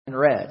in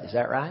red. Is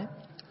that right?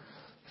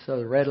 So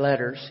the red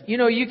letters. You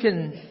know, you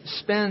can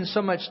spend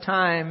so much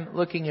time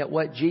looking at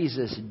what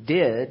Jesus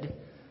did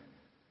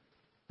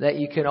that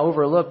you can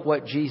overlook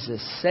what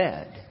Jesus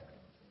said.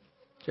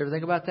 Did you ever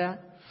think about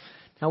that?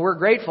 Now we're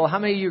grateful. How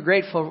many of you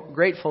are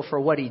grateful for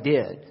what He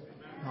did?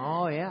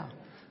 Oh yeah.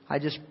 I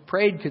just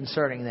prayed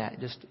concerning that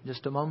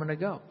just a moment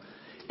ago.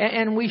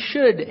 And we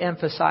should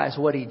emphasize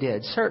what He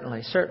did.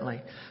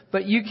 Certainly.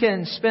 But you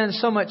can spend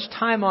so much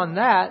time on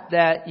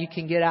that you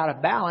can get out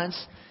of balance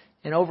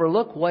and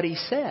overlook what He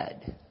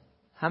said.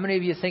 How many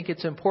of you think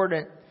it's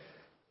important,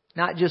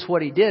 not just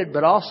what He did,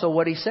 but also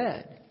what He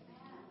said?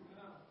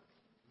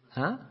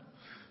 Huh?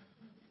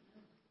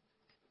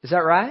 Is that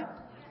right?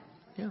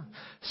 Yeah.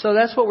 So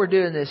that's what we're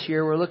doing this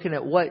year. We're looking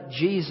at what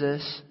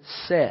Jesus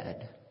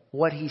said.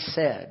 What He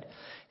said.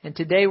 And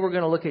today we're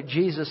going to look at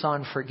Jesus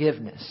on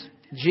forgiveness.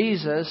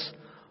 Jesus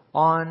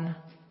on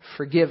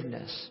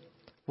forgiveness.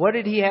 What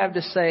did He have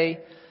to say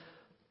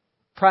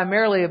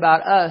primarily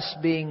about us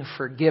being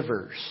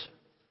forgivers?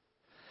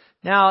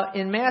 Now,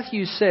 in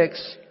Matthew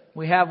 6,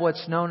 we have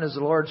what's known as the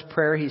Lord's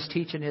Prayer. He's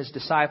teaching His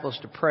disciples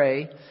to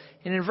pray.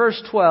 And in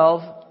verse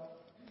 12,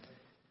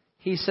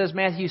 He says,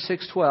 Matthew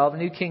 6:12,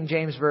 New King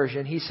James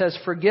Version, He says,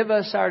 "Forgive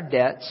us our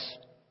debts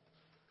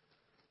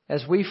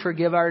as we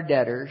forgive our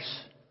debtors."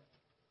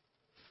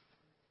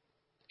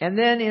 And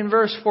then in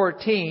verse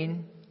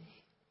 14,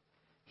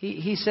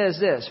 he says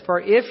this, "For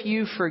if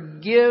you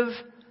forgive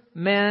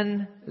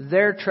men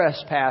their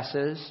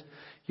trespasses,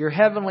 your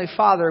heavenly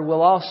Father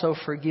will also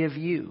forgive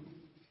you.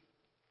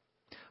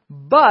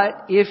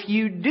 But if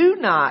you do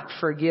not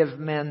forgive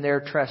men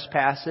their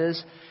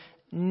trespasses,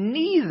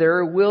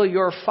 neither will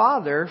your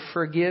Father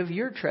forgive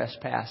your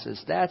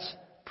trespasses." That's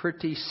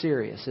pretty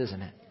serious,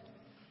 isn't it?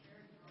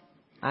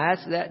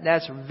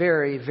 That's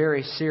very,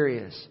 very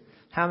serious.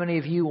 How many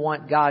of you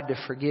want God to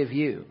forgive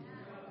you?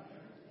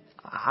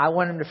 I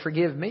want Him to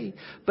forgive me.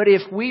 But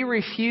if we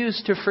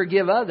refuse to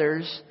forgive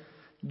others,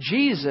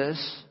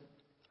 Jesus,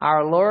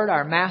 our Lord,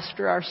 our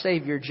Master, our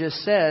Savior, just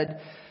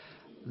said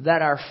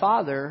that our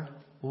Father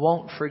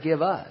won't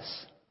forgive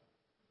us.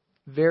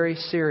 Very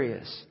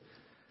serious.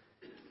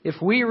 If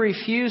we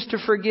refuse to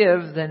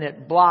forgive, then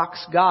it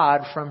blocks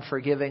God from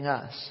forgiving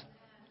us.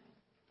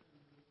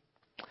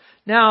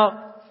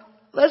 Now,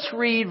 let's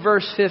read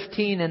verse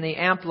 15 in the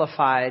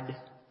Amplified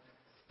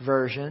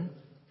Version.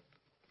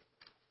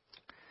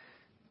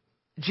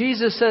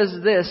 Jesus says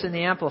this in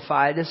the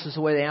Amplified. This is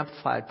the way the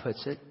Amplified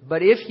puts it.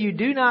 "But if you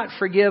do not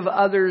forgive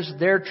others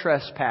their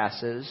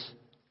trespasses,"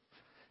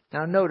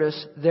 now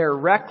notice, "their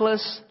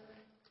reckless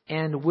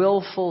and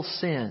willful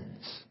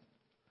sins."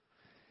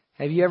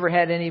 Have you ever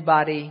had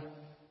anybody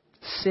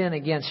sin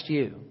against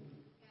you?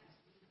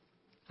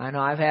 I know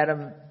I've had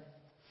them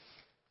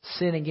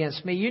sin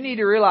against me. You need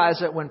to realize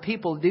that when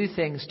people do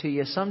things to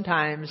you,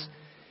 sometimes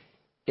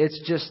it's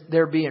just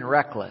they're being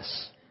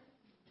reckless.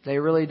 They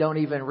really don't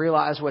even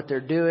realize what they're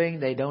doing.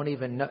 They don't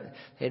even know.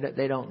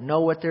 They don't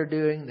know what they're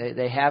doing.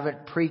 They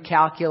haven't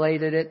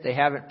pre-calculated it. They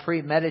haven't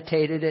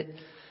premeditated it.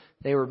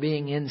 They were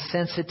being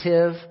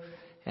insensitive,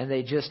 and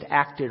they just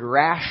acted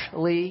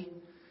rashly,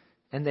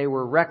 and they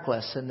were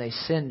reckless, and they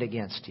sinned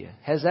against you.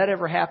 Has that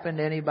ever happened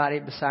to anybody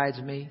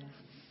besides me?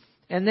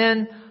 And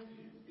then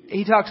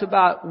he talks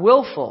about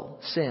willful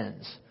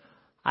sins.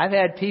 I've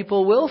had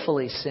people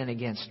willfully sin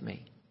against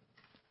me.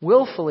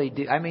 Willfully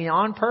do,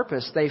 on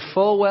purpose. They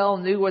full well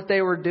knew what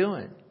they were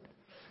doing.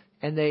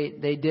 And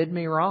they did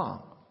me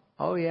wrong.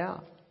 Oh yeah.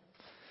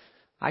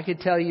 I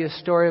could tell you a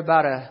story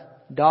about a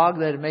dog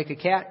that would make a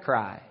cat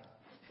cry.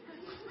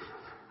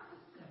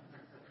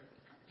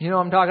 You know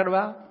what I'm talking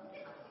about?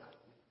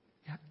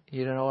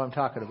 You don't know what I'm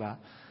talking about.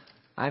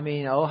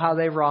 Oh, how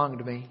they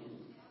wronged me.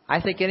 I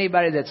think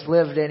anybody that's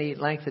lived any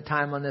length of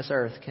time on this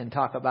earth can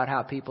talk about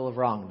how people have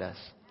wronged us.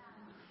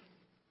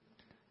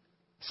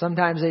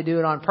 Sometimes they do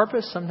it on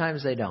purpose,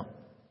 sometimes they don't.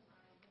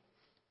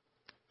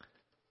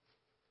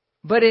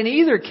 But in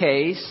either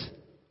case,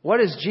 what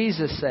does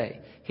Jesus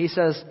say? He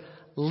says,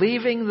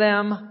 leaving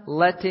them,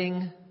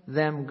 letting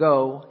them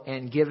go,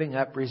 and giving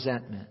up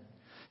resentment.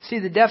 See,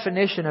 the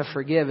definition of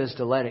forgive is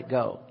to let it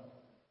go.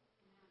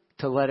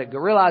 To let it go.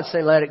 Realize,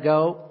 say, let it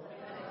go.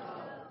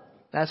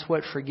 That's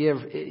what forgive.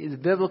 The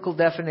biblical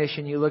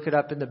definition, you look it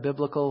up in the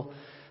biblical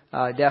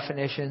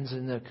definitions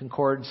and the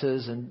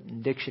concordances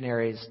and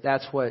dictionaries.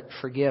 That's what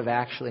forgive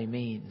actually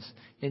means.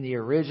 In the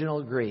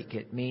original Greek,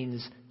 it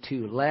means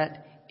to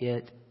let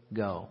it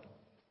go.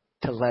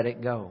 To let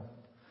it go.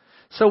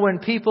 So when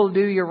people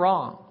do you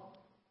wrong,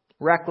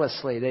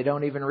 recklessly, they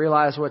don't even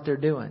realize what they're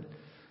doing.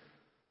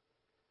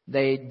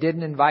 They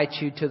didn't invite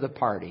you to the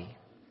party.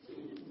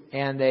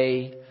 And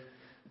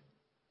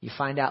you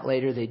find out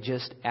later they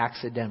just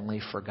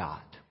accidentally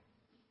forgot.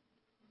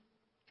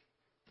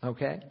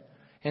 Okay?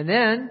 And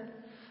then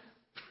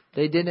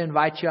they didn't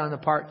invite you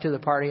to the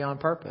party on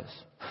purpose.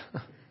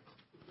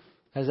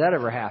 Has that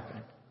ever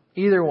happened?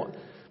 Either one.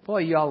 Boy,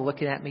 you all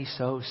looking at me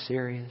so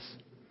serious.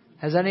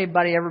 Has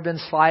anybody ever been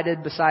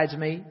slighted besides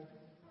me?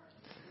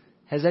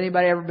 Has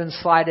anybody ever been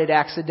slighted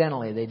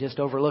accidentally? They just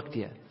overlooked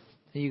you.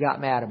 And you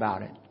got mad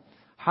about it.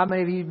 How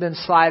many of you have been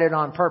slighted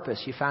on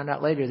purpose? You found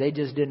out later they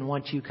just didn't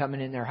want you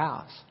coming in their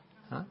house.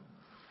 Huh?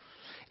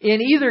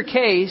 In either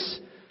case,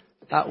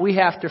 we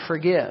have to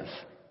forgive.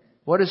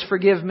 What does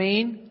forgive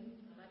mean?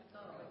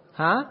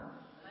 Huh?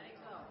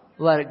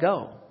 Let it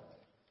go.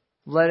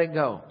 Let it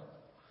go.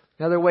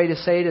 Another way to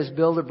say it is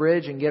build a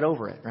bridge and get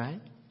over it, right?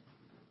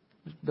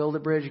 Build a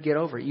bridge and get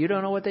over it. You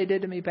don't know what they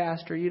did to me,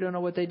 Pastor. You don't know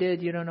what they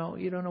did. You don't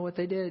know what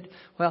they did.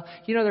 Well,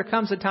 there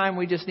comes a time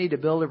we just need to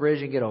build a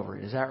bridge and get over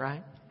it. Is that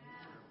right?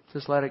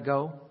 Just let it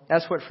go.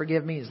 That's what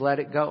forgive means. Let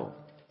it go.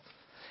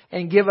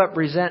 And give up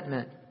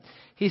resentment.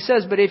 He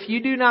says, but if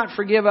you do not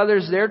forgive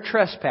others their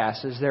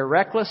trespasses, their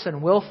reckless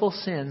and willful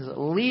sins,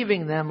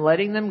 leaving them,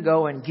 letting them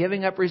go, and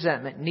giving up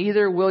resentment,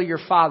 neither will your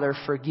Father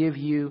forgive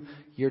you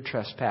your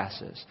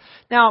trespasses.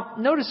 Now,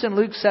 notice in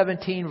Luke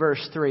 17,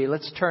 verse 3.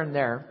 Let's turn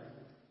there.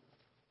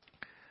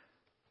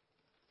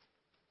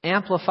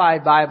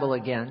 Amplified Bible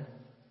again.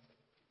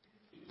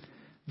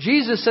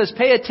 Jesus says,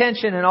 pay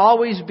attention and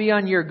always be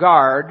on your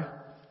guard,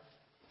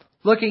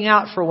 looking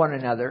out for one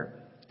another.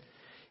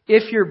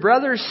 If your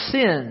brother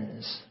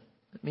sins,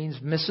 that means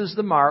misses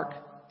the mark,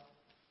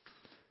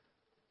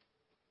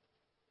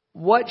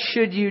 what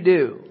should you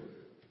do?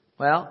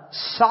 Well,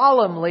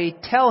 solemnly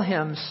tell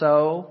him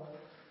so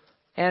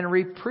and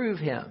reprove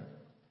him.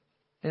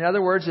 In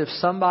other words, if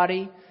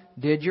somebody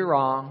did you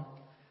wrong,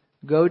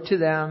 go to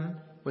them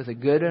with a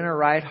good and a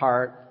right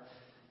heart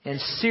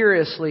and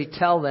seriously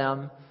tell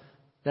them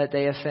that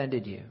they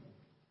offended you.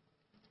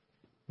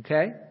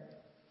 Okay?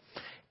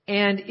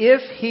 And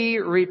if he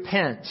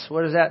repents,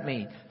 what does that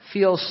mean?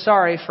 Feels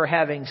sorry for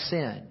having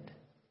sinned.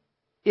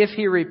 If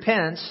he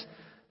repents,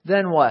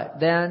 then what?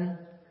 Then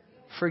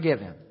forgive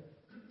him.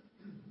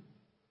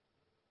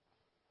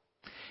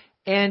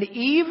 And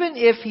even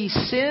if he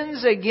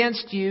sins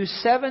against you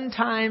 7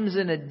 times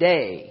in a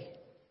day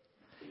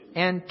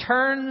and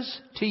turns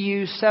to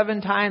you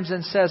 7 times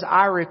and says,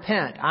 I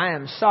repent, I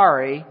am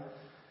sorry,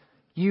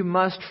 you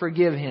must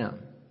forgive him.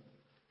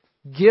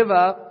 Give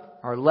up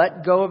or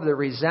let go of the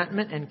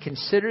resentment and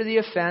consider the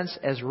offense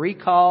as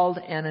recalled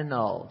and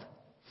annulled.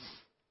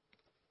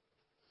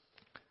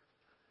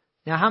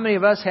 Now, how many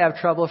of us have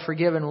trouble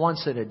forgiving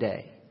once in a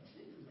day?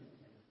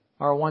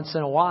 Or once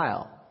in a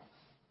while?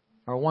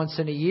 Or once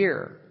in a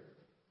year?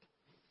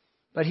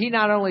 But he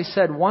not only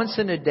said once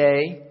in a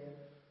day,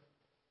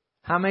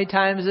 how many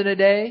times in a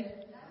day?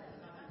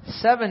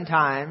 7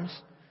 times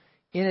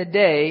in a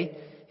day.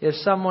 If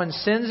someone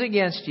sins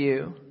against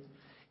you,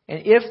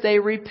 and if they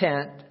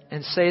repent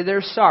and say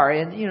they're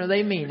sorry, and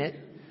they mean it,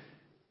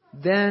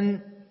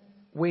 then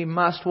we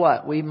must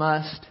what? We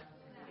must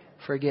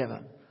forgive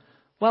them.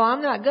 Well,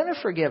 I'm not going to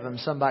forgive them,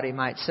 somebody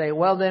might say.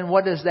 Well, then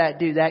what does that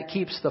do? That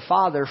keeps the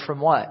Father from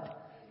what?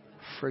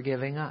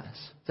 Forgiving us.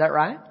 Is that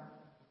right?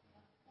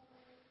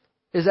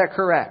 Is that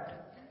correct?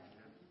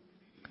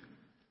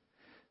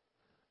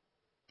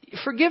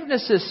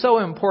 Forgiveness is so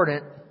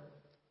important.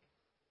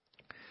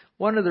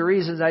 One of the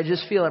reasons I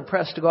just feel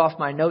impressed to go off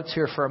my notes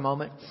here for a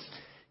moment.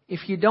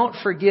 If you don't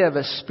forgive,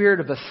 a spirit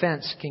of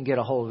offense can get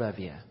a hold of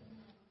you.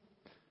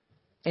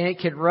 And it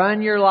can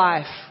run your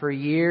life for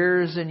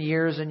years and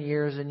years and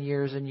years and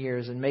years and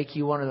years and make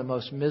you one of the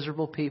most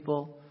miserable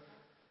people.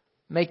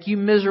 Make you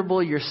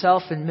miserable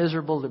yourself and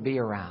miserable to be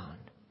around.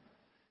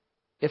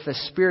 If a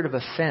spirit of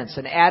offense,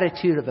 an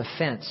attitude of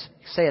offense,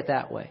 say it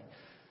that way,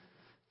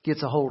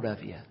 gets a hold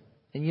of you.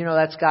 And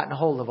that's gotten a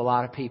hold of a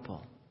lot of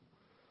people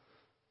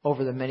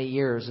over the many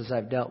years as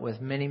I've dealt with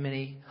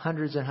many,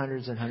 hundreds and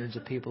hundreds and hundreds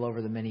of people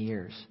over the many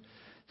years.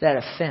 That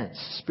offense,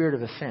 spirit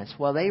of offense.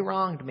 Well, they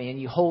wronged me, and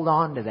you hold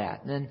on to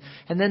that. And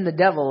then the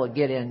devil will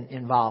get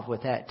involved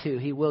with that too.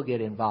 He will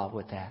get involved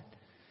with that.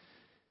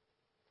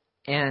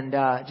 And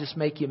just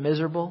make you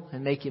miserable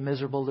and make you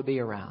miserable to be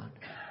around.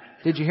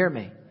 Did you hear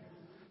me?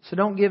 So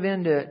don't give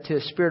in to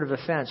a spirit of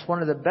offense.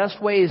 One of the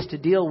best ways to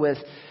deal with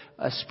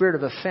a spirit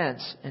of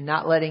offense and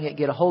not letting it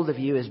get a hold of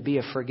you is be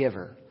a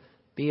forgiver.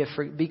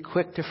 Be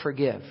quick to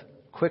forgive.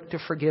 Quick to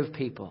forgive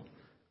people.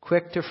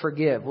 Quick to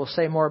forgive. We'll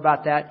say more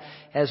about that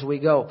as we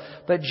go.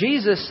 But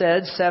Jesus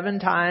said 7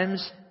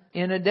 times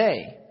in a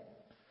day.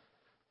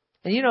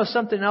 And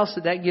something else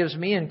that gives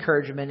me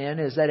encouragement in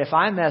is that if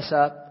I mess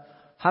up,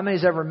 how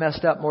many's ever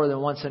messed up more than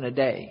once in a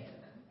day?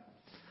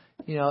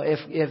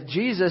 If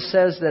Jesus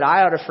says that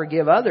I ought to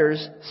forgive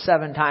others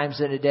 7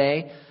 times in a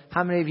day,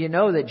 how many of you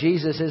know that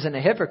Jesus isn't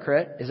a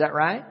hypocrite? Is that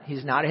right?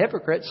 He's not a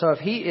hypocrite. So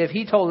if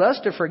he told us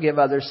to forgive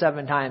others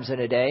 7 times in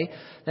a day,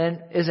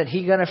 then isn't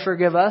he going to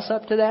forgive us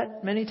up to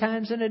that many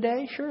times in a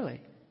day?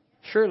 Surely.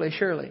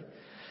 Surely.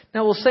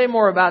 Now we'll say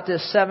more about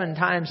this 7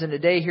 times in a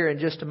day here in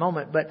just a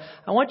moment, but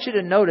I want you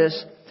to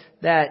notice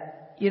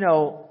that,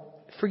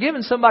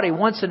 forgiving somebody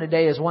once in a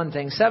day is one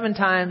thing. 7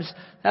 times,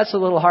 that's a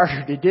little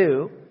harder to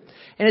do.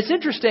 And it's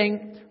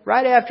interesting,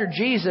 right after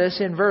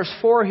Jesus in verse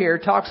 4 here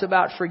talks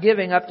about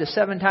forgiving up to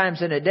 7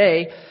 times in a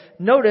day,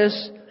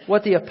 notice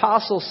what the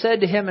apostles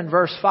said to him in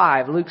verse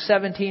 5. Luke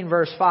 17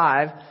 verse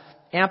 5,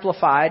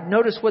 Amplified.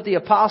 Notice what the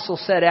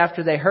apostles said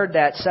after they heard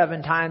that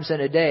 7 times in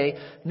a day.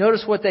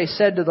 Notice what they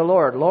said to the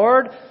Lord.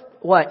 Lord,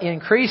 what?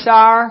 Increase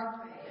our...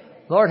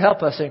 Lord,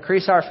 help us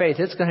increase our faith.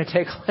 It's going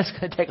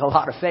to take a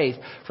lot of faith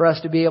for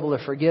us to be able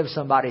to forgive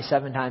somebody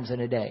 7 times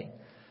in a day.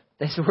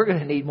 They said, we're going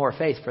to need more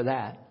faith for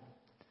that.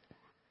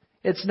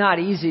 It's not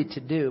easy to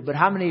do, but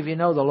how many of you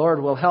know the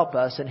Lord will help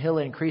us and He'll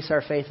increase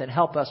our faith and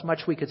help us? Much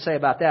we could say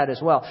about that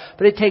as well.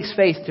 But it takes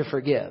faith to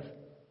forgive.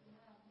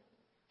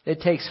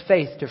 It takes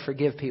faith to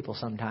forgive people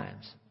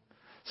sometimes.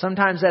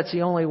 Sometimes that's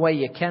the only way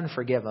you can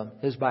forgive them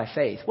is by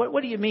faith.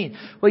 What do you mean?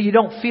 Well, you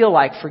don't feel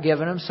like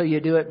forgiving them, so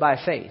you do it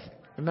by faith.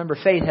 Remember,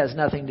 faith has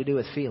nothing to do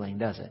with feeling,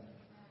 does it?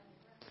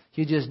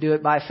 You just do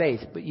it by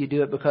faith, but you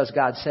do it because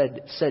God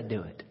said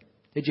do it.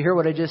 Did you hear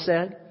what I just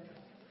said?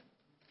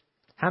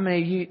 How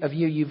many of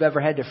you've ever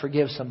had to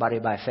forgive somebody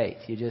by faith?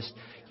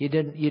 You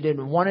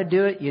didn't want to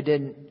do it, you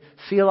didn't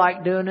feel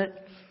like doing it,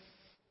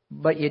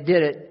 but you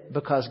did it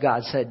because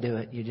God said do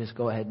it. You just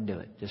go ahead and do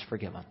it. Just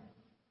forgive them.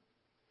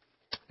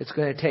 It's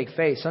going to take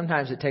faith.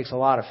 Sometimes it takes a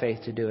lot of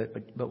faith to do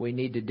it, but we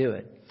need to do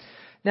it.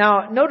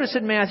 Now, notice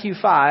in Matthew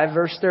 5,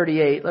 verse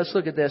 38, let's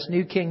look at this,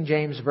 New King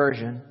James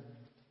Version.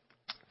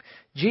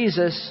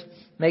 Jesus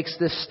makes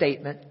this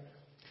statement.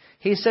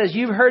 He says,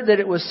 you've heard that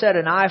it was said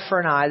an eye for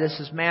an eye. This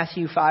is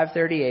Matthew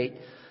 5:38,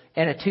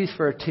 and a tooth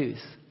for a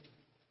tooth.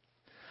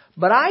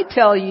 But I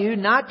tell you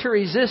not to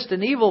resist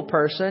an evil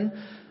person,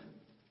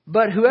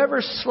 but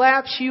whoever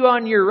slaps you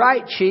on your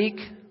right cheek,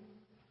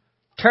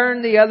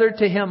 turn the other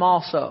to him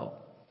also.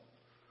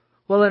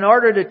 Well, in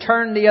order to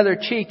turn the other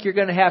cheek, you're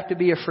going to have to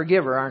be a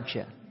forgiver, aren't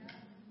you?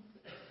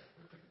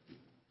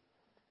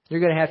 You're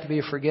going to have to be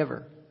a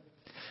forgiver.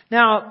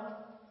 Now,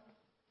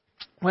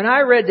 when I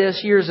read this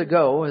years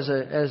ago as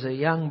a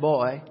young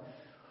boy,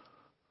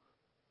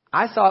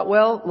 I thought,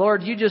 well,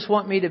 Lord, you just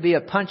want me to be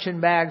a punching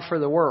bag for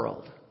the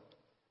world.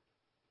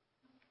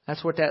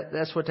 That's what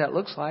that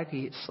looks like.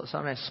 He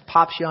sometimes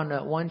pops you on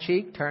the one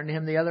cheek, turn to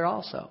him the other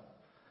also.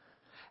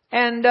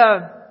 And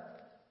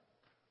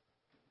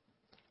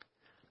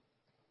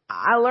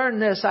I learned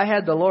this. I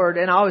had the Lord,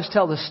 and I always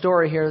tell the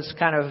story here. It's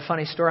kind of a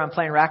funny story. I'm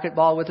playing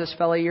racquetball with this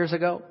fella years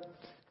ago.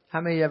 How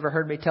many of you ever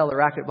heard me tell the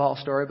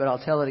racquetball story? But I'll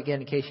tell it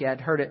again in case you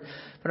hadn't heard it.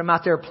 But I'm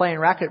out there playing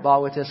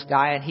racquetball with this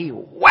guy, and he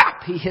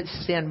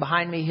hits stand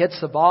behind me, hits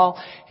the ball,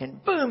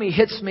 and boom, he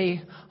hits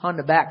me on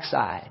the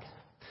backside.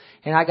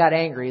 And I got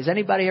angry. Has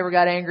anybody ever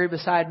got angry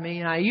beside me?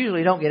 And I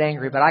usually don't get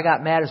angry, but I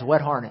got mad as a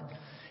wet hornet.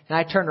 And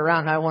I turned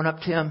around and I went up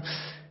to him.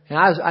 And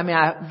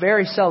I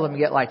very seldom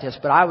get like this,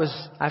 but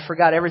I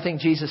forgot everything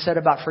Jesus said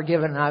about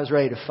forgiving, and I was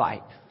ready to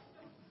fight.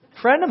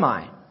 A friend of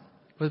mine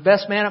was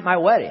best man at my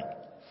wedding.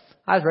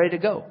 I was ready to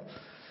go.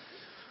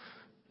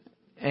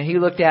 And he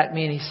looked at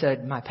me and he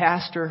said, my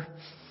pastor,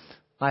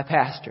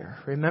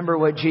 remember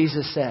what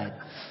Jesus said.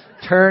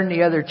 Turn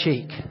the other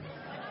cheek.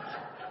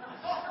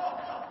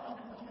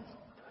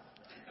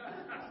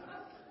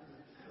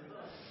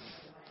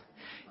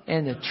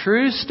 And the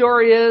true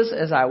story is,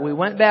 we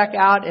went back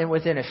out, and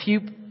within a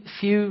few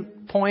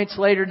points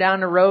later down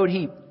the road,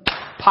 he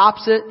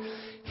pops it,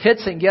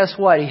 hits, and guess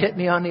what? He hit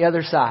me on the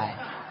other side.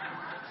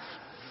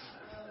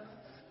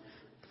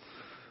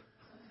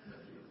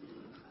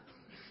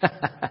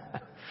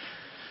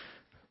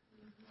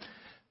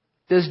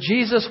 Does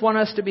Jesus want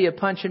us to be a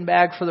punching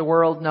bag for the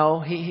world?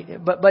 No.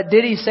 But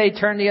did He say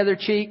turn the other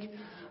cheek?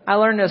 I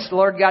learned this. The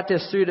Lord got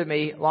this through to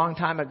me a long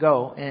time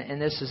ago,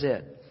 and this is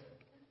it.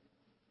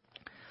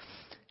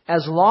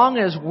 As long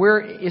as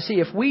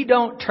if we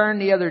don't turn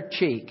the other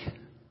cheek,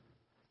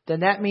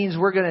 then that means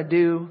we're going to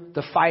do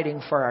the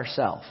fighting for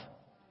ourselves.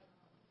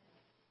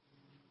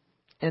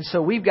 And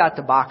so we've got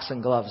the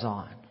boxing gloves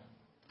on,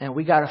 and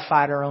we got to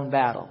fight our own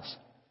battles.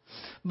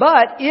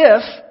 But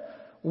if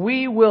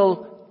we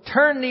will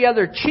turn the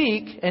other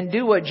cheek and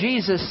do what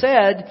Jesus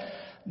said,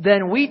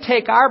 then we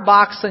take our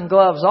boxing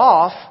gloves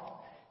off,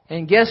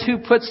 and guess who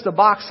puts the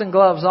boxing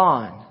gloves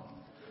on?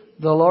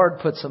 The Lord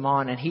puts them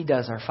on, and He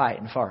does our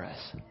fighting for us.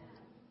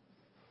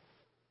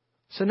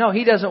 So no,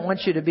 He doesn't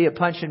want you to be a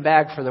punching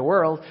bag for the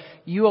world.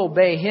 You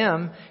obey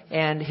Him,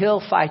 and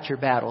He'll fight your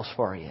battles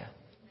for you.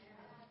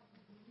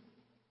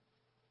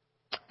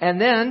 And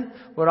then,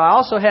 what I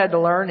also had to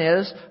learn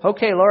is,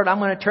 okay, Lord, I'm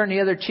going to turn the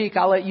other cheek.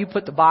 I'll let you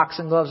put the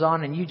boxing gloves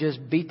on and you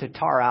just beat the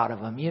tar out of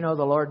them. You know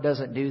the Lord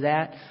doesn't do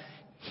that.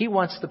 He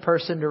wants the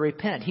person to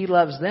repent. He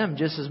loves them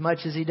just as much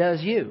as He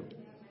does you.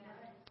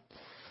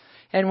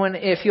 And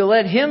if you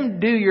let Him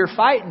do your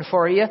fighting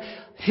for you,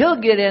 He'll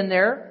get in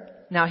there.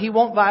 Now, He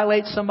won't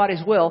violate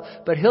somebody's will,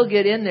 but He'll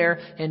get in there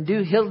and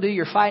He'll do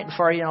your fighting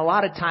for you. And a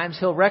lot of times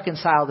He'll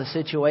reconcile the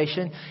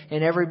situation,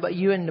 and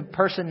you and the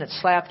person that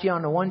slapped you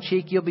on the one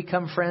cheek, you'll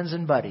become friends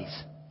and buddies.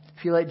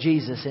 If you let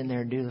Jesus in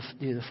there and do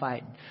the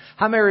fighting.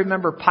 How many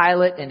remember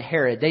Pilate and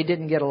Herod? They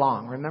didn't get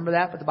along. Remember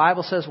that? But the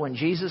Bible says when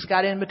Jesus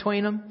got in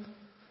between them,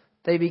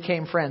 they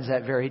became friends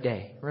that very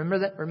day. Remember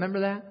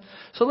that?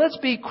 So let's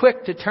be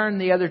quick to turn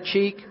the other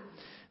cheek.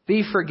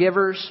 Be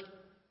forgivers.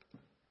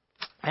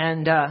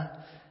 And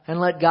and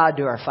let God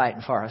do our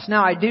fighting for us.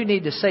 Now, I do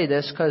need to say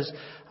this because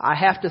I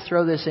have to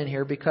throw this in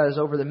here, because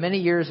over the many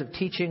years of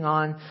teaching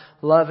on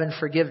love and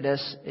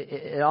forgiveness,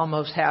 it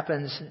almost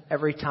happens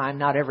every time,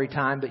 not every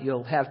time, but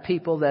you'll have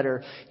people that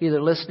are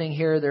either listening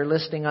here, they're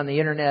listening on the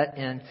internet,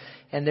 and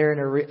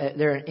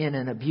they're in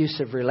an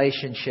abusive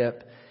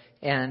relationship.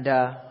 And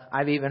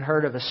I've even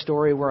heard of a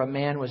story where a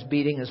man was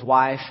beating his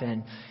wife,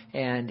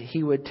 and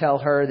he would tell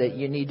her that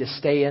you need to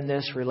stay in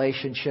this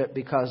relationship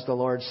because the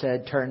Lord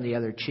said turn the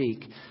other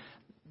cheek.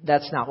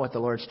 That's not what the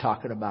Lord's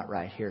talking about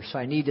right here. So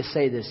I need to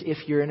say this.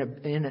 If you're in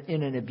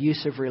an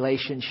abusive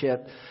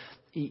relationship,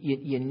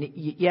 you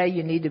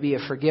need to be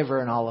a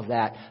forgiver and all of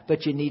that,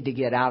 but you need to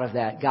get out of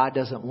that. God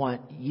doesn't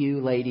want you,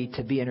 lady,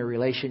 to be in a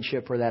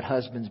relationship where that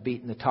husband's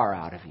beating the tar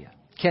out of you.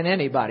 Can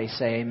anybody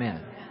say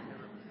amen?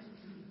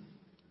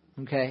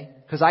 Okay?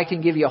 Because I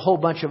can give you a whole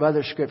bunch of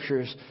other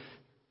scriptures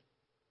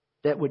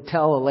that would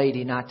tell a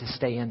lady not to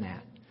stay in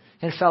that.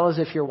 And fellas,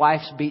 if your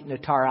wife's beating the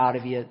tar out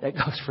of you, that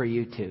goes for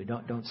you too.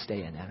 Don't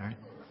stay in that, all right?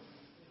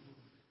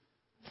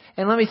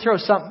 And let me throw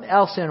something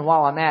else in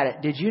while I'm at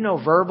it. Did you know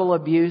verbal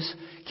abuse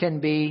can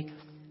be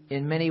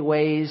in many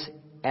ways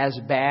as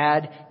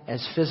bad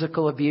as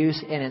physical abuse,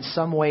 and in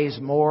some ways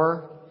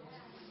more?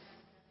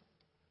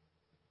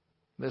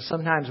 But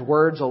sometimes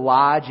words will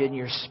lodge in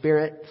your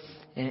spirit,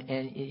 and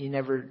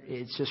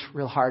it's just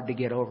real hard to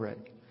get over it.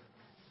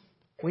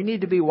 We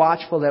need to be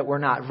watchful that we're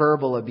not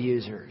verbal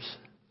abusers.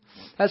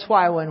 That's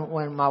why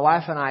when my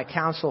wife and I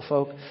counsel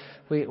folk,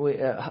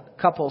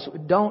 couples,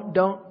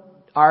 don't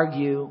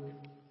argue.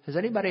 Has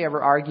anybody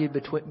ever argued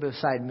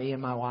beside me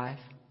and my wife?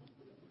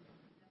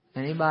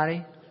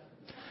 Anybody?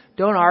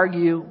 Don't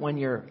argue when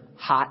you're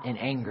hot and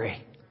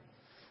angry,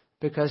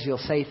 because you'll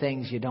say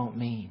things you don't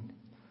mean.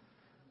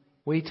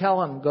 We tell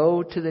them,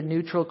 go to the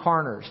neutral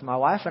corners. My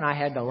wife and I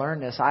had to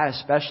learn this, I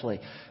especially.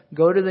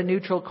 Go to the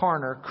neutral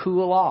corner,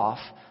 cool off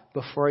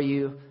before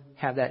you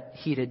have that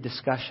heated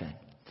discussion.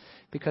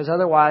 Because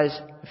otherwise,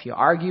 if you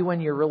argue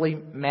when you're really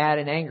mad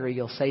and angry,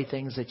 you'll say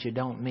things that you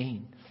don't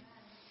mean.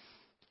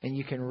 And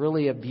you can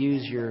really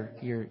abuse your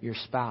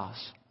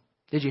spouse.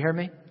 Did you hear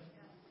me?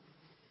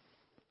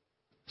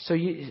 So,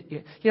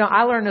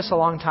 I learned this a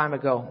long time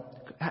ago.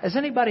 Has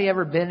anybody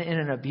ever been in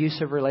an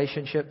abusive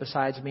relationship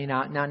besides me?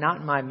 Now, not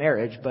in my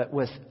marriage, but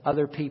with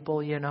other people,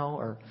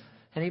 or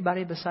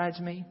anybody besides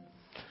me?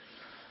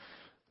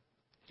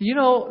 You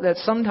know that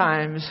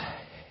sometimes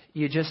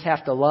you just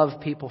have to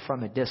love people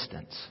from a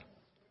distance.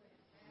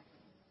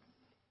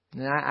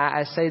 And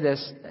I say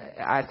this,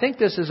 I think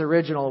this is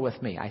original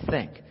with me, I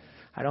think.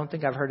 I don't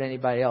think I've heard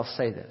anybody else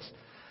say this.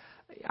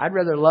 I'd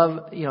rather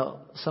love,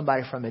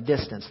 somebody from a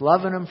distance.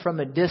 Loving them from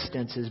a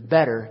distance is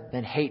better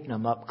than hating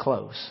them up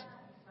close.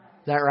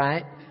 Is that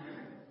right?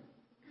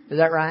 Is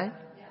that right?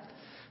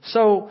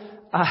 So,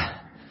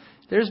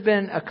 there's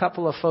been a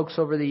couple of folks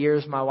over the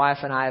years my wife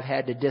and I have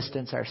had to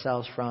distance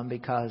ourselves from,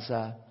 because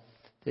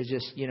there's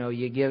just,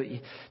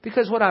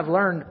 because what I've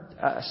learned,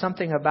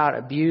 something about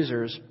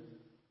abusers,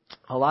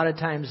 a lot of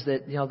times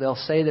that, they'll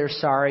say they're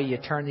sorry, you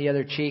turn the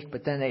other cheek,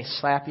 but then they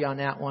slap you on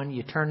that one,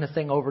 you turn the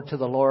thing over to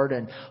the Lord,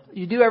 and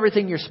you do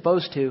everything you're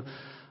supposed to.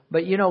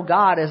 But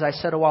God, as I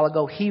said a while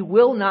ago, He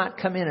will not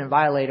come in and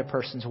violate a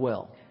person's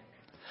will.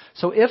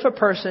 So if a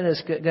person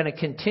is going to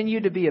continue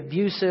to be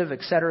abusive,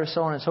 etc.,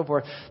 so on and so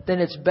forth, then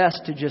it's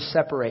best to just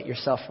separate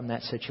yourself from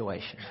that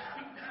situation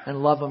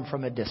and love them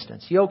from a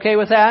distance. You okay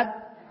with that?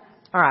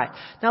 All right.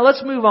 Now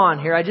let's move on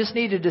here. I just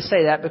needed to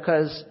say that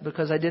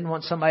because I didn't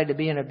want somebody to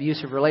be in an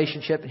abusive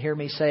relationship and hear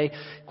me say,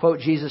 quote,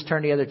 Jesus,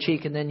 turn the other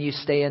cheek, and then you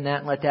stay in that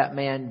and let that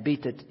man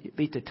beat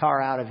the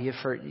tar out of you.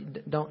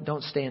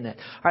 Don't stay in that.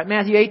 All right,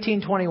 Matthew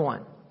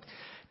 18:21.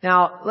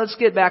 Now let's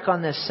get back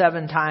on this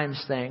 7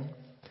 times thing.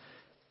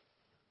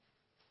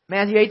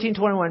 Matthew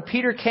 18:21.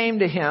 Peter came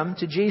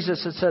to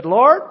Jesus and said,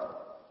 Lord,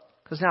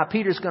 because now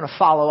Peter's going to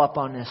follow up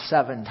on this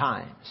 7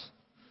 times.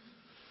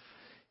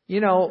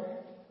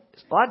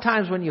 A lot of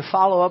times when you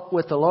follow up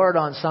with the Lord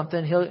on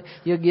something,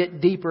 you'll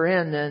get deeper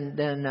in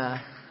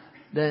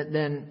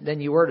than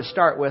you were to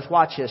start with.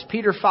 Watch this.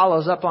 Peter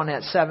follows up on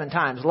that 7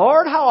 times.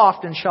 Lord, how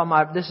often shall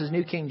this is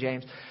New King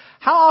James,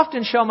 how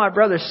often shall my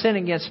brother sin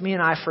against me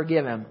and I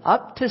forgive him?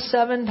 Up to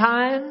 7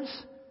 times?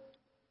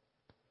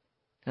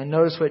 And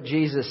notice what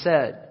Jesus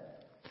said.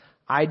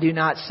 I do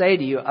not say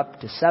to you up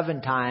to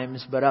 7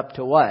 times, but up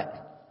to what?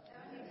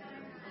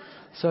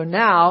 So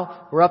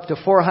now we're up to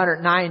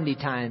 490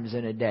 times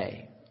in a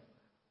day.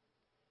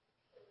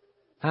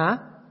 Huh?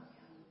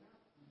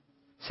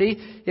 See,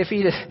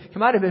 it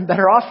might have been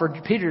better off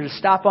for Peter to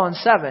stop on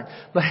 7,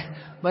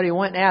 but he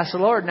went and asked the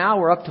Lord. Now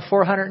we're up to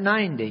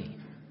 490.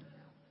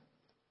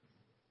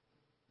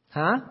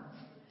 Huh?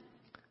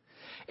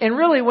 And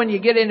really, when you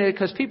get into it,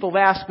 because people have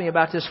asked me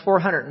about this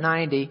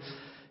 490,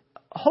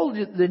 hold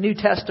the New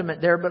Testament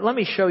there, but let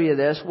me show you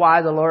this,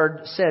 why the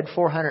Lord said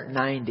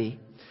 490.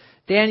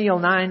 Daniel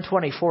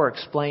 9:24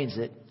 explains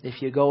it.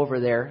 If you go over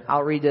there,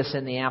 I'll read this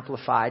in the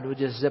Amplified. We'll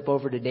just zip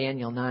over to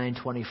Daniel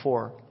 9:24.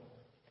 We're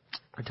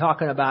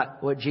talking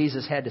about what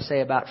Jesus had to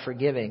say about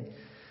forgiving.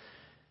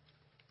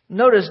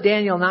 Notice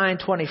Daniel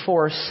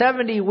 9:24,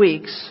 70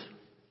 weeks.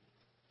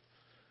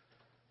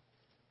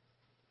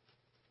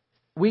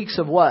 Weeks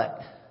of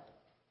what?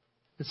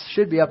 It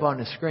should be up on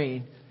the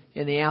screen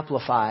in the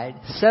Amplified.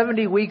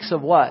 70 weeks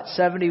of what?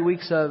 70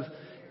 weeks of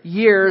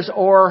years,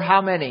 or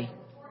how many?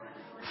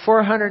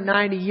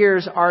 490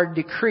 years are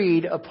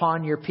decreed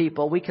upon your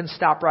people. We can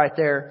stop right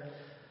there.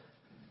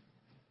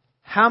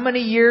 How many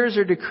years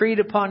are decreed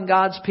upon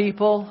God's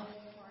people?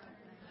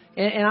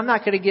 And I'm not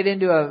going to get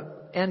into a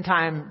end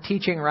time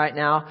teaching right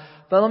now,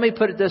 but let me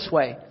put it this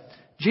way.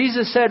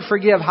 Jesus said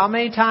forgive how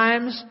many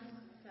times?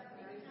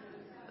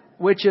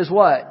 Which is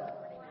what?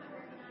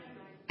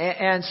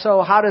 And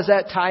so how does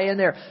that tie in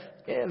there?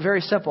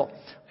 Very simple.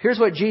 Here's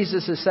what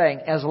Jesus is saying.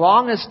 As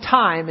long as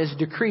time is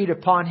decreed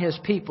upon His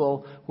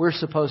people, we're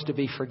supposed to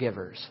be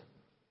forgivers.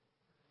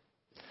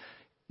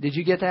 Did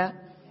you get that?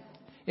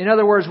 In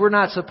other words, we're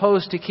not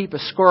supposed to keep a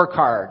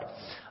scorecard.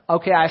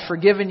 Okay, I've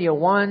forgiven you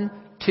 1,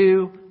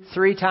 2,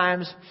 3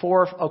 times,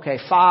 4, okay,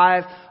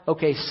 5,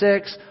 okay,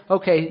 6,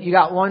 okay, you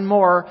got one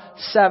more,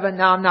 7,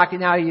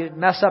 now you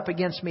mess up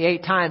against me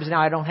 8 times, now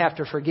I don't have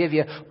to forgive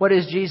you. What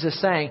is Jesus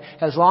saying?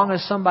 As long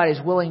as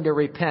somebody's willing to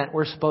repent,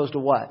 we're supposed to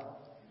what?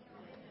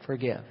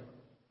 Forgive.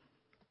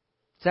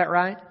 Is that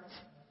right?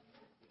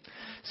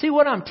 See,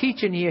 what I'm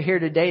teaching you here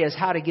today is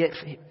how to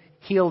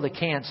heal the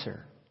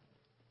cancer.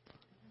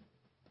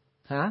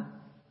 Huh?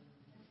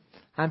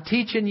 I'm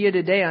teaching you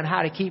today on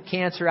how to keep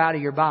cancer out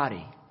of your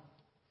body.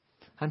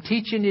 I'm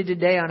teaching you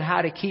today on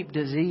how to keep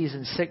disease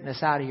and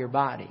sickness out of your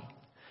body.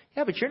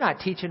 Yeah, but you're not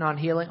teaching on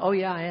healing. Oh,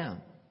 yeah, I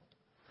am.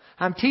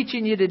 I'm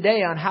teaching you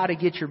today on how to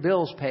get your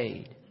bills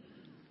paid.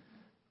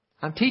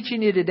 I'm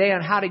teaching you today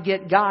on how to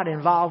get God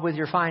involved with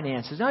your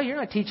finances. No, you're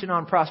not teaching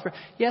on prosperity.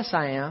 Yes,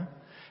 I am.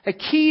 A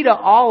key to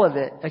all of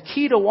it, a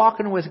key to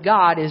walking with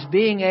God is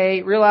being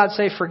a, real loud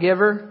say,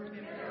 forgiver.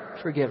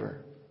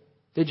 Forgiver.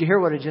 Did you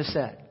hear what I just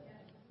said?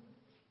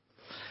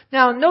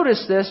 Now,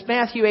 notice this,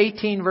 Matthew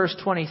 18, verse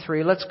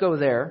 23. Let's go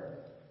there.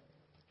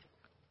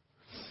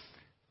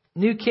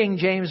 New King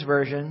James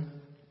Version,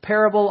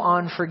 parable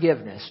on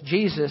forgiveness.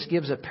 Jesus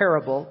gives a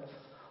parable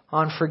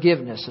on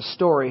forgiveness, a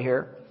story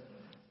here.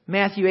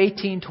 Matthew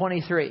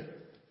 18:23.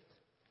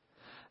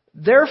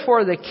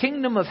 Therefore, the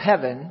kingdom of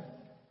heaven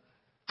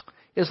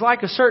is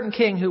like a certain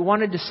king who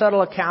wanted to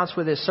settle accounts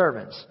with his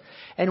servants.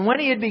 And when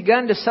he had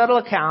begun to settle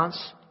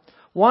accounts,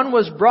 one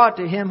was brought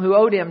to him who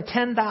owed him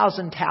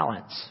 10,000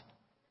 talents.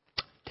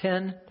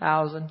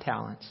 10,000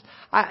 talents.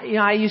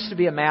 I used to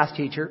be a math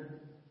teacher.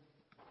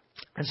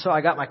 And so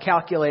I got my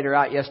calculator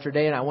out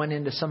yesterday and I went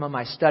into some of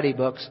my study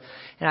books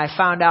and I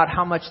found out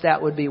how much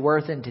that would be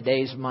worth in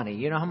today's money.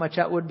 You know how much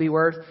that would be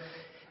worth?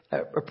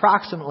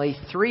 Approximately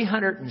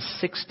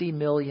 $360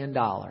 million.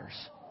 Now,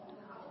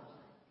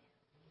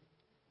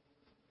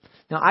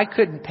 I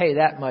couldn't pay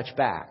that much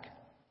back.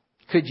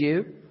 Could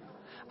you?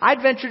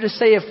 I'd venture to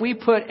say if we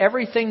put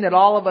everything that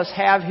all of us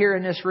have here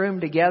in this room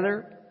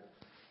together,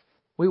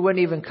 we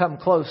wouldn't even come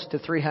close to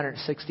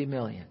 $360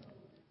 million.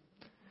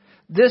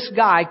 This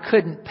guy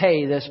couldn't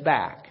pay this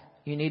back.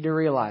 You need to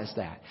realize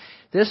that.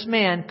 This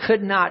man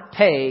could not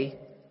pay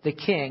the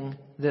king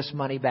this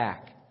money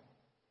back.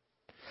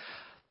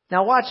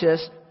 Now watch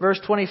this, verse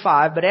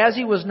 25. But as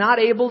he was not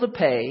able to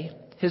pay,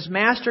 his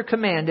master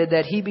commanded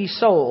that he be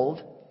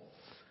sold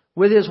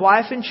with his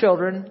wife and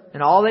children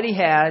and all that he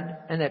had,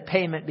 and that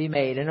payment be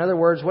made. In other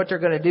words, what they're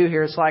going to do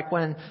here is like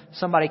when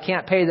somebody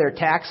can't pay their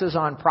taxes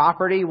on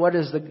property, what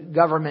does the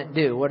government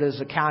do? What does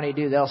the county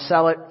do? They'll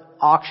sell it,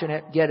 auction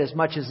it, get as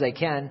much as they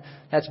can.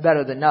 That's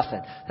better than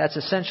nothing. That's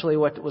essentially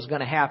what was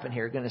going to happen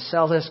here. Going to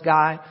sell this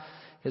guy,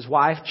 his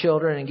wife,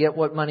 children, and get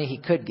what money he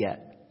could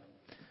get.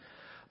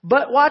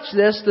 But watch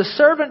this. The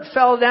servant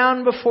fell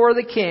down before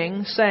the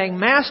king, saying,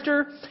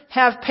 Master,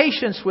 have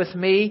patience with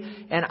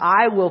me, and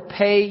I will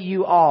pay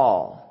you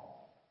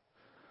all.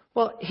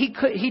 Well,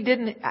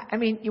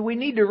 we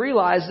need to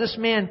realize this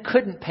man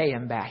couldn't pay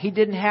him back. He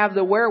didn't have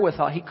the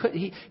wherewithal.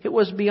 It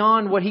was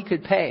beyond what he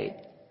could pay.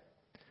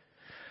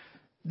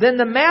 Then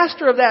the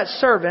master of that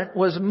servant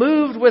was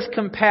moved with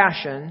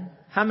compassion.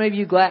 How many of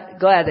you glad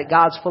that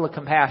God's full of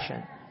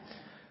compassion?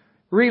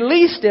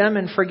 Released him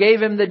and forgave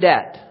him the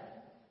debt.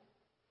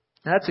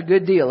 Now, that's a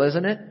good deal,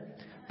 isn't it?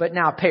 But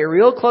now pay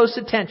real close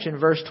attention,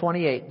 verse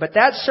 28. But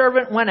that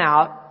servant went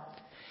out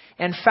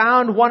and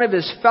found one of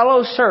his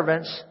fellow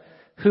servants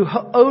who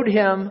owed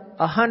him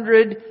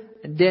 100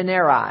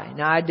 denarii.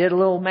 Now, I did a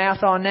little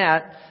math on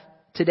that.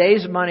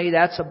 Today's money,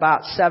 that's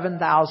about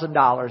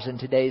 $7,000 in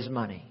today's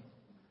money.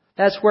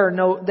 That's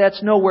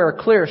nowhere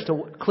clear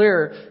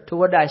to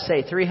what did I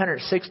say,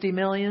 360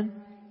 million?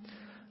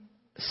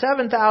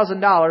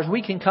 $7,000,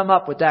 we can come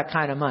up with that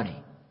kind of money.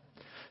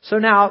 So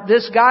now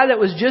this guy that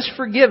was just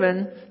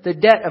forgiven the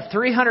debt of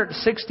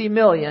 360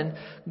 million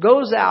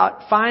goes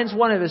out, finds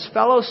one of his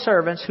fellow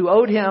servants who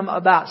owed him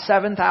about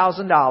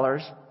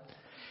 $7,000,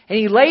 and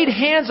he laid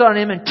hands on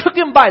him and took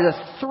him by the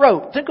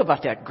throat. Think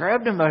about that.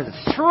 Grabbed him by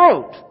the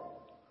throat.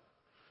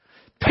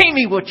 Pay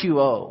me what you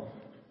owe.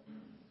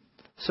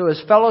 So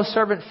his fellow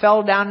servant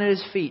fell down at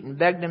his feet and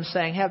begged him,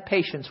 saying, Have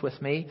patience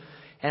with me,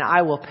 and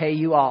I will pay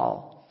you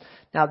all.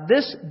 Now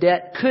this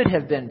debt could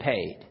have been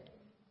paid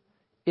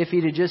if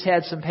he'd have just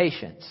had some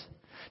patience.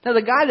 Now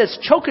the guy that's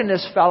choking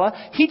this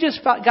fella, he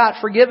just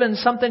got forgiven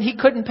something he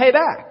couldn't pay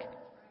back.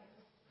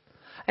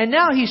 And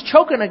now he's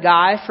choking a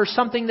guy for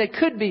something that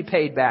could be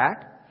paid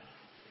back.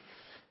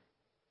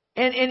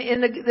 And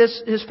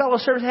his fellow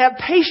servants, have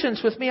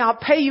patience with me, I'll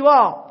pay you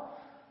all.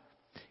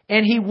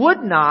 And he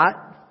would not,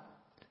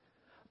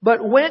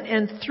 but went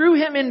and threw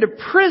him into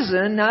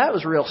prison. Now that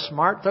was real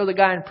smart. Throw the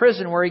guy in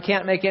prison where he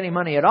can't make any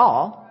money at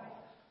all,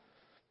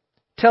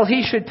 till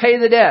he should pay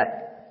the debt.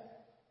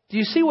 Do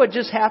you see what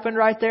just happened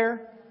right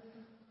there?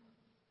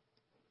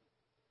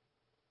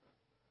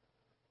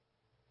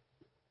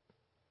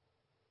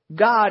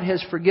 God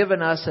has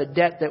forgiven us a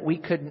debt that we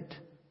couldn't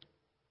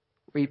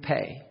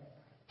repay.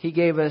 He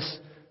gave us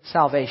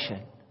salvation.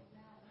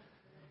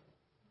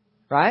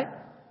 Right?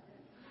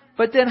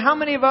 But then how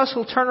many of us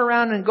will turn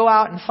around and go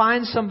out and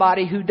find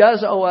somebody who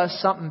does owe us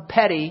something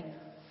petty,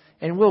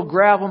 and we'll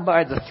grab them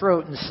by the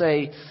throat and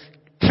say,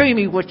 pay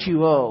me what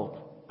you owe.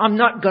 I'm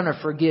not going to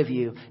forgive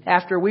you.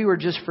 After we were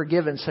just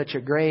forgiven such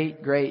a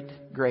great,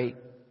 great, great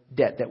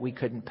debt that we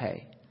couldn't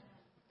pay.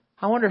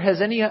 I wonder,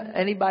 has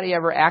anybody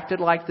ever acted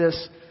like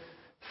this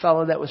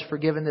fellow that was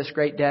forgiven this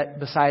great debt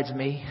besides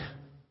me?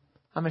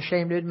 I'm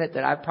ashamed to admit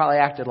that I've probably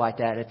acted like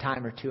that a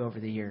time or two over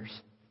the years.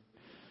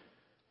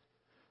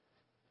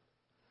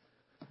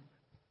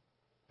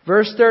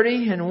 Verse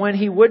 30, and when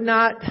he would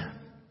not,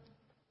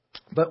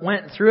 but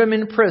went and threw him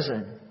in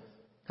prison.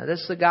 Now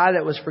this is the guy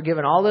that was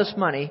forgiven all this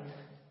money.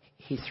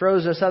 He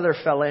throws this other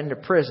fellow into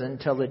prison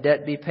till the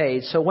debt be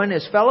paid. So when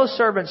his fellow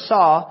servants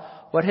saw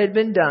what had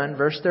been done,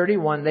 verse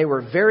 31, they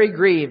were very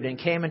grieved and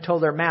came and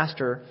told their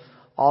master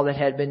all that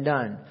had been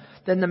done.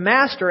 Then the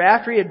master,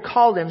 after he had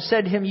called him,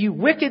 said to him, you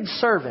wicked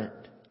servant,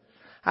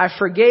 I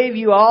forgave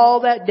you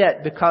all that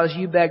debt because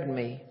you begged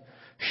me.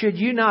 Should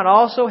you not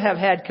also have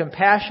had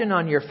compassion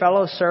on your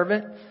fellow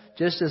servant,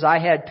 just as I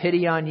had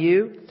pity on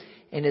you?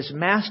 And his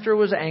master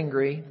was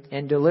angry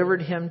and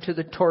delivered him to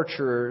the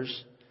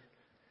torturers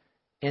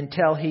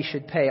until he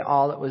should pay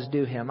all that was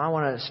due him. I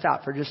want to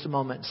stop for just a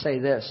moment and say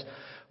this.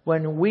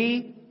 When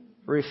we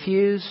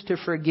refuse to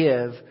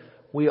forgive,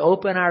 we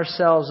open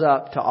ourselves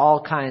up to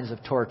all kinds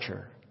of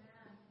torture.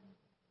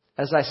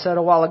 As I said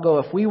a while ago,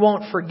 if we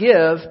won't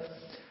forgive,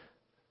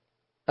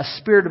 a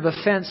spirit of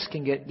offense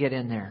can get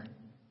in there.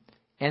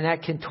 And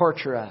that can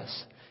torture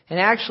us. And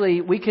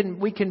actually, we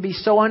can be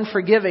so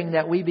unforgiving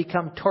that we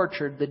become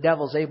tortured. The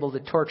devil's able to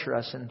torture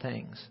us in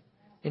things,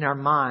 in our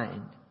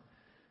mind.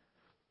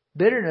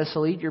 Bitterness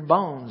will eat your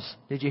bones.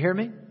 Did you hear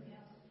me?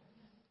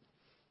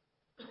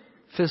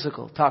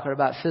 Physical, talking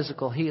about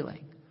physical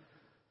healing.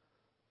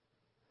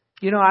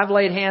 You know, I've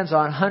laid hands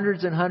on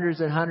hundreds and hundreds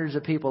and hundreds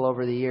of people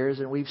over the years,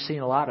 and we've seen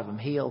a lot of them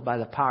healed by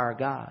the power of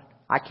God.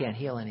 I can't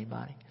heal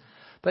anybody.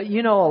 But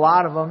you know, a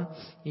lot of them,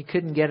 you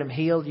couldn't get them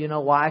healed. You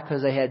know why?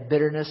 Because they had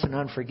bitterness and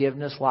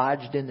unforgiveness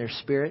lodged in their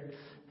spirit.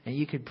 And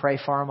you could pray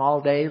for them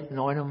all day,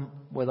 anoint them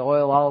with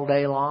oil all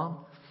day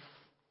long.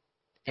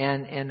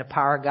 And the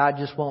power of God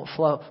just won't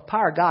flow.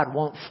 Power of God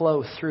won't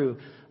flow through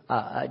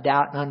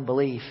doubt and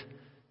unbelief,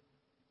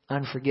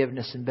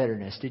 unforgiveness and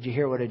bitterness. Did you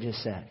hear what I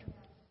just said?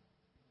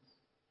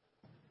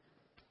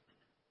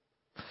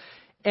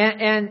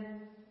 And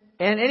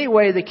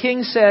anyway, the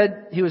king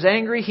said he was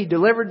angry. He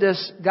delivered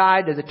this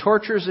guy to the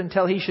torturers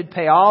until he should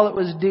pay all that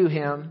was due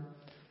him.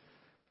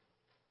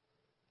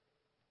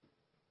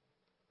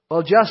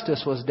 Well,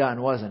 justice was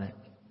done, wasn't it?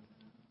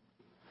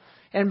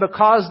 And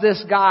because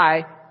this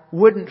guy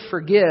wouldn't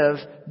forgive,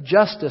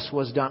 justice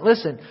was done.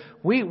 Listen,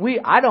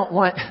 I don't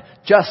want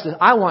justice.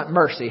 I want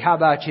mercy. How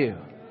about you?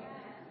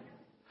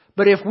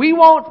 But if we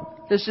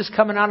won't, this is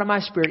coming out of my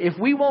spirit, if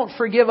we won't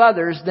forgive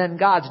others, then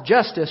God's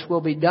justice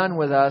will be done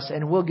with us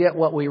and we'll get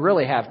what we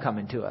really have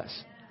coming to us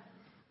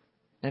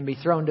and be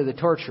thrown to the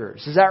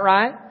torturers. Is that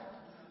right?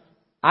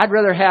 I'd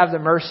rather have the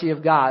mercy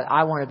of God.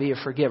 I want to be a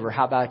forgiver.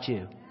 How about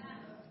you?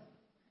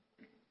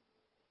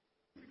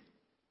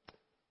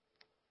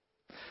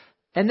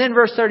 And then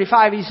verse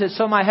 35, he says,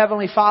 so my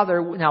heavenly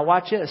Father, now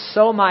watch this,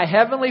 so my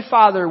heavenly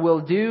Father will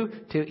do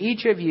to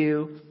each of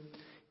you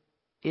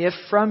if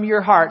from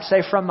your heart,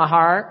 say from my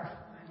heart,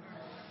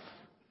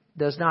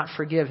 does not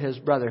forgive his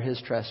brother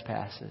his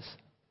trespasses.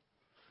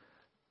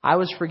 I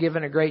was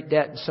forgiven a great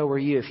debt, and so were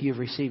you if you've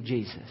received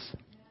Jesus.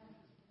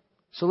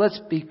 So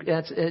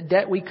that's a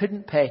debt we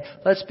couldn't pay.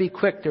 Let's be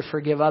quick to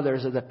forgive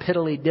others of the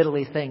piddly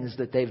diddly things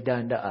that they've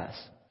done to us.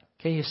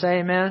 Can you say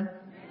amen?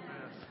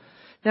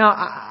 Now,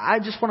 I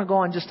just want to go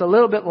on just a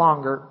little bit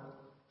longer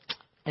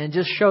and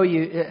just show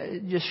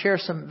you, just share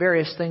some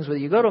various things with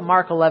you. Go to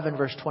Mark 11,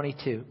 verse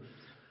 22.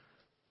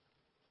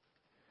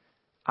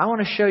 I want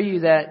to show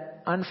you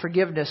that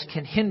unforgiveness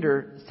can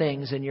hinder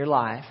things in your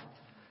life.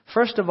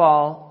 First of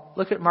all,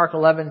 look at Mark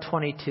 11,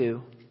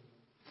 22.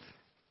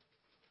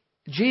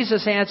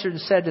 Jesus answered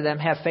and said to them,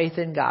 have faith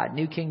in God.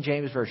 New King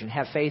James Version,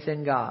 have faith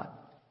in God.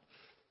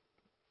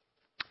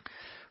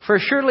 For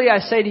surely I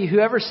say to you,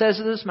 whoever says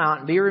to this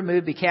mountain, be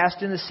removed, be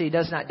cast into the sea,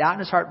 does not doubt in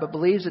his heart, but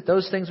believes that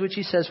those things which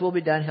he says will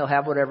be done, he'll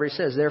have whatever he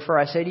says. Therefore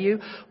I say to you,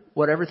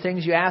 whatever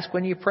things you ask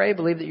when you pray,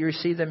 believe that you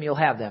receive them, you'll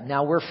have them.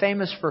 Now we're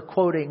famous for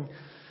quoting,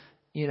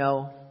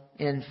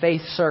 in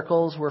faith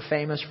circles, we're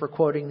famous for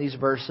quoting these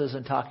verses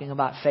and talking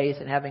about faith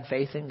and having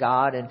faith in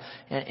God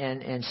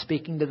and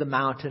speaking to the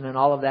mountain and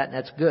all of that, and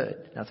that's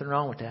good. Nothing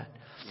wrong with that.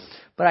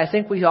 But I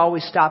think we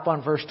always stop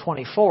on verse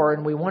 24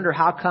 and we wonder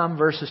how come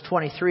verses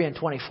 23 and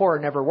 24 are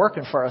never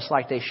working for us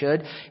like they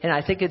should. And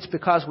I think it's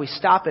because we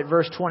stop at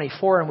verse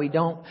 24 and we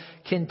don't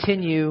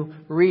continue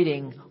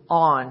reading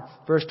on.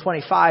 Verse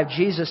 25,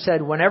 Jesus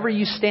said, whenever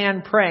you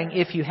stand praying,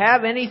 if you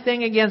have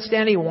anything against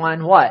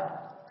anyone, what?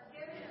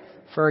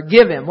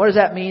 Forgive him. What does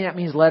that mean? That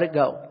means let it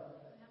go.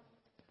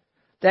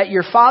 That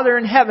your Father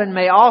in heaven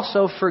may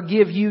also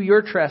forgive you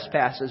your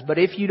trespasses. But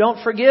if you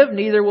don't forgive,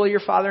 neither will your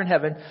Father in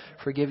heaven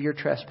forgive your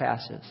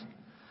trespasses.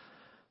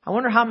 I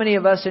wonder how many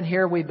of us in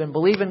here, we've been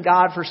believing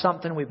God for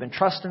something, we've been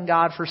trusting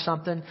God for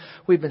something,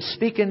 we've been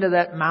speaking to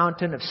that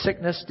mountain of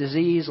sickness,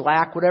 disease,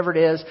 lack, whatever it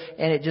is,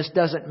 and it just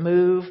doesn't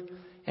move.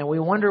 And we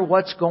wonder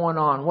what's going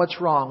on, what's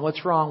wrong,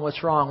 what's wrong,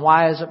 what's wrong,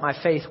 why isn't my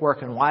faith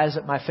working, why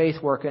isn't my faith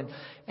working?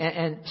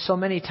 And so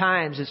many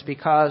times it's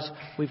because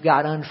we've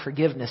got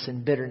unforgiveness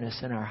and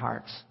bitterness in our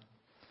hearts.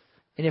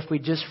 And if we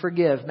just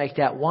forgive, make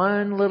that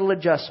one little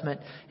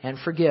adjustment and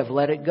forgive,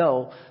 let it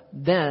go,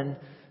 then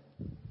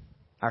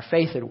our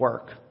faith would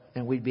work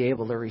and we'd be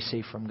able to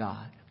receive from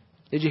God.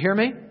 Did you hear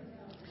me?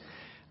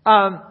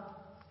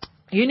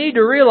 You need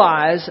to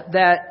realize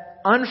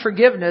that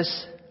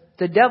unforgiveness,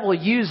 the devil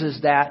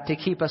uses that to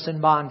keep us in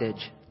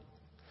bondage.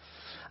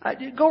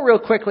 Go real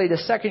quickly to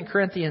 2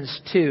 Corinthians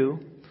 2.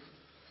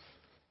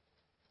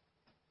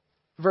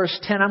 Verse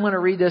 10, I'm going to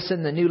read this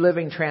in the New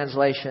Living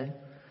Translation.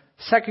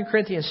 2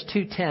 Corinthians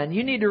 2:10.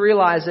 You need to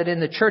realize that in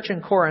the church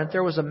in Corinth,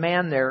 there was a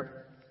man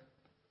there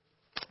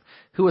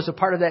who was a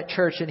part of that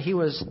church, and he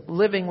was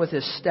living with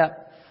his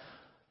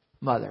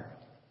stepmother.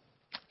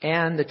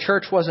 And the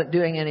church wasn't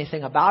doing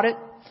anything about it.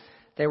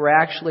 They were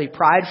actually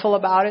prideful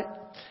about it.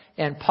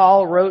 And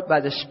Paul wrote by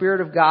the Spirit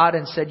of God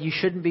and said, you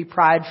shouldn't be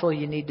prideful.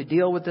 You need to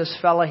deal with this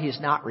fella. He's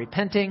not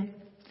repenting.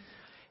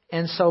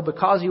 And so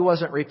because he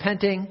wasn't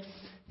repenting,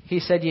 he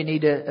said you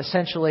need to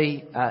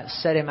essentially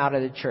set him out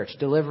of the church,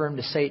 deliver him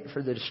to Satan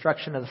for the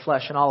destruction of the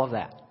flesh and all of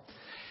that.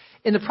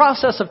 In the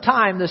process of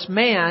time, this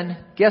man,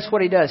 guess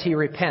what he does? He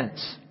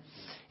repents.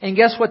 And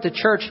guess what the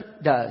church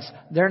does?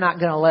 They're not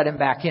going to let him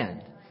back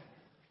in.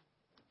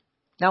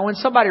 Now, when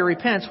somebody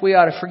repents, we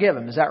ought to forgive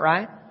him. Is that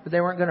right? But they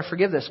weren't going to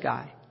forgive this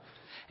guy.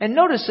 And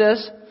notice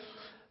this,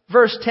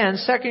 verse 10,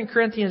 2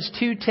 Corinthians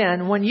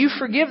 2:10, when you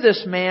forgive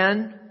this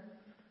man,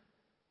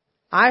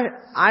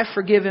 I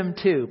forgive him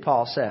too,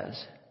 Paul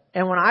says.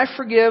 And when I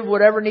forgive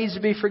whatever needs to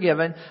be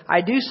forgiven,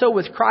 I do so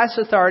with Christ's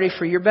authority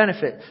for your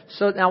benefit.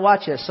 So now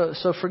watch this.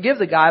 So forgive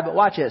the guy, but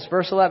watch this.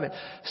 Verse 11.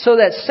 So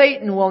that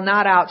Satan will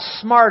not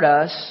outsmart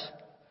us,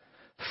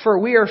 for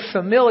we are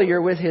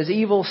familiar with his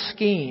evil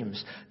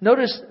schemes.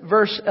 Notice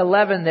verse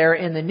 11 there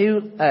in the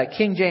New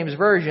King James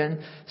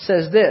Version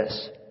says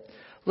this.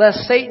 Lest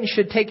Satan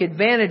should take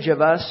advantage of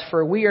us,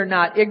 for we are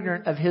not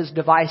ignorant of his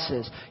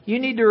devices. You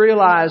need to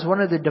realize one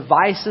of the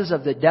devices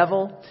of the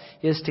devil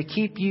is to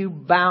keep you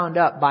bound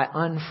up by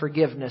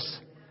unforgiveness.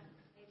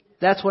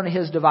 That's one of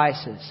his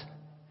devices.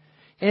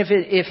 And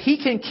if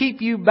he can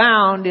keep you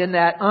bound in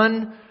that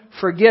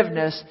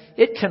unforgiveness,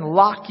 it can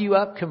lock you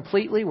up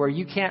completely where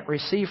you can't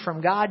receive from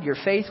God. Your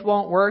faith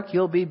won't work.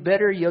 You'll be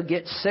bitter. You'll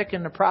get sick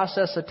in the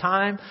process of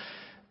time.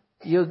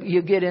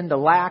 You'll get into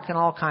lack and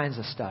all kinds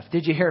of stuff.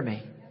 Did you hear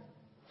me?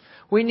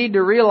 We need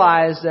to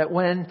realize that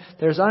when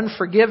there's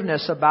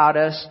unforgiveness about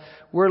us,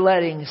 we're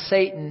letting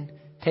Satan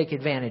take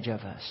advantage of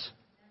us.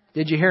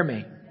 Did you hear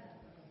me?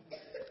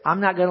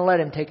 I'm not going to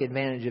let him take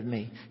advantage of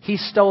me. He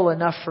stole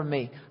enough from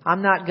me.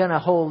 I'm not going to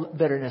hold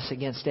bitterness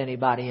against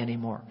anybody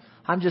anymore.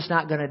 I'm just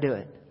not going to do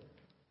it.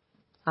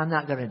 I'm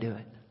not going to do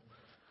it.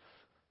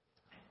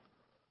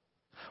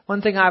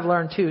 One thing I've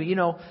learned too,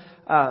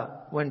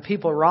 when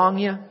people wrong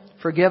you,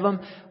 forgive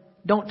them.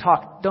 Don't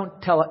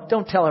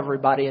tell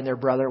everybody and their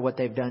brother what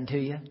they've done to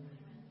you.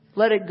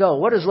 Let it go.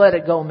 What does let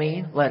it go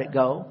mean? Let it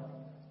go.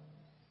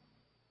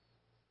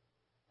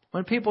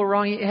 When people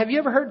wrong you, have you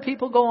ever heard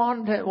people go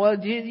on to,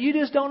 well, you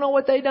just don't know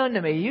what they done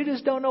to me. You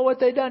just don't know what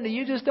they done to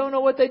you. You just don't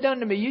know what they done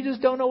to me. You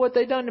just don't know what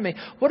they done to me.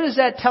 What is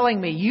that telling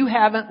me? You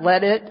haven't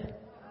let it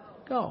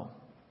go.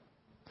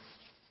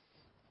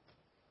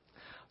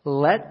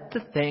 Let the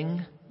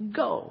thing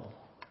go.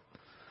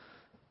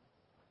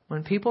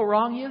 When people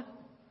wrong you,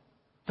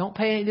 don't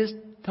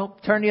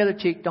turn the other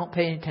cheek. Don't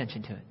pay any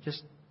attention to it.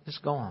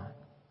 Just go on.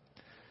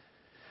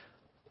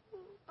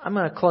 I'm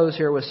going to close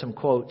here with some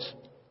quotes.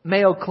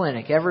 Mayo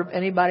Clinic.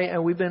 Anybody?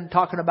 We've been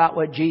talking about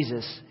what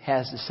Jesus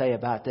has to say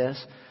about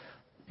this.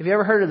 Have you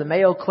ever heard of the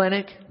Mayo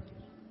Clinic?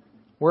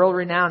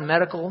 World-renowned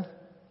medical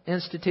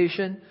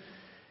institution.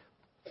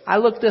 I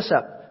looked this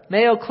up.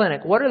 Mayo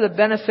Clinic. What are the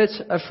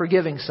benefits of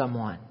forgiving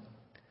someone?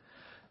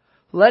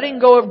 Letting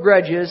go of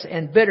grudges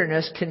and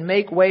bitterness can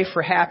make way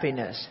for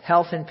happiness,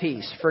 health, and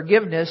peace.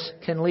 Forgiveness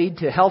can lead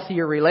to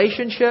healthier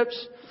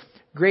relationships,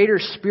 greater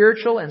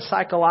spiritual and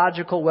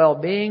psychological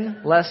well-being,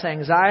 less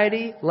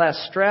anxiety,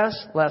 less stress,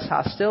 less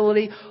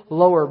hostility,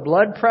 lower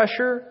blood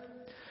pressure,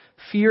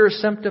 fewer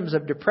symptoms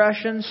of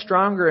depression,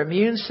 stronger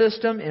immune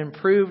system,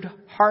 improved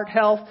heart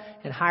health,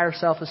 and higher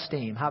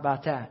self-esteem. How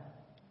about that?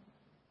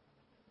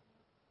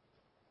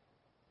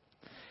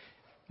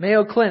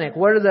 Mayo Clinic,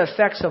 what are the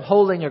effects of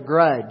holding a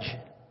grudge?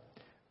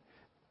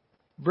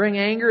 Bring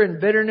anger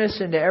and bitterness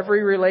into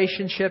every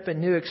relationship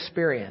and new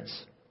experience.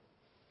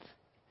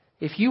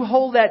 If you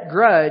hold that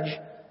grudge,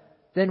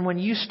 then when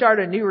you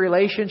start a new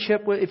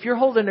relationship, if you're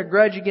holding a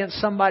grudge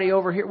against somebody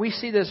over here, we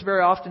see this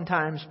very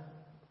oftentimes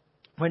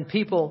when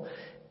people,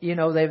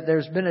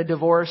 there's been a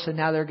divorce and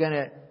now they're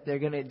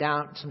going to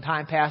down, some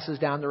time passes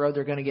down the road,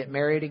 they're going to get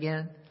married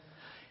again.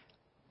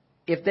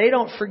 If they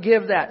don't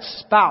forgive that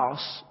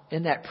spouse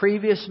in that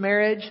previous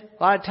marriage,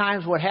 a lot of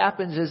times what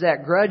happens is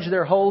that grudge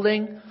they're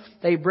holding,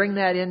 they bring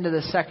that into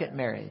the second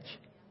marriage.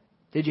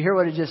 Did you hear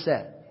what it just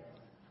said?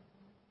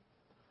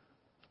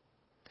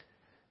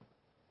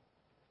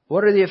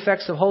 What are the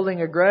effects of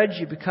holding a grudge?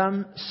 You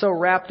become so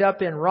wrapped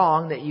up in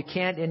wrong that you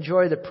can't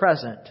enjoy the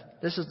present.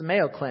 This is the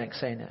Mayo Clinic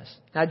saying this.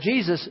 Now,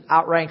 Jesus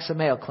outranks the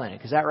Mayo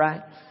Clinic. Is that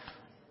right?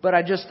 But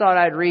I just thought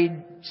I'd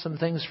read some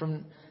things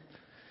from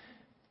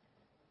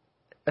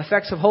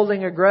effects of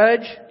holding a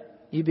grudge.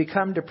 You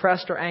become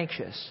depressed or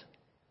anxious.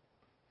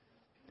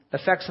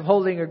 Effects of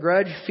holding a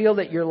grudge, feel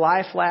that your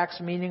life lacks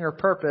meaning or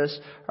purpose,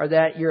 or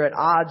that you're at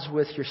odds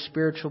with your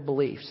spiritual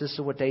beliefs. This is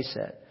what they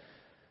said.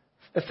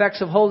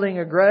 Effects of holding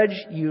a grudge,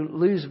 you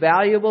lose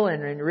valuable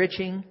and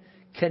enriching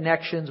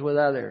connections with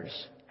others.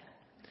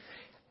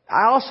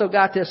 I also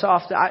got this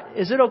off.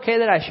 Is it okay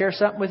that I share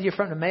something with you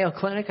from the Mayo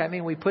Clinic? I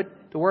mean, we put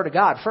the Word of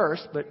God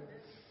first, but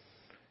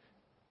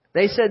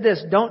they said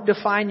this: don't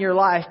define your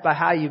life by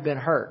how you've been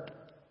hurt.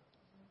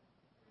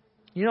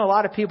 You know, a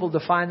lot of people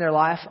define their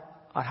life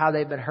on how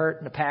they've been hurt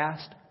in the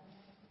past.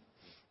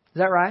 Is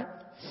that right?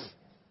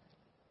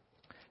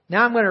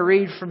 Now I'm going to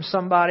read from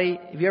somebody.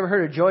 Have you ever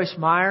heard of Joyce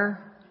Meyer?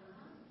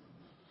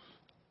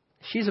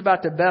 She's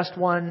about the best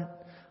one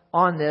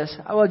on this.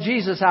 Well,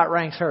 Jesus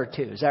outranks her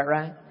too. Is that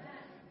right?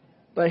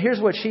 But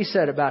here's what she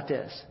said about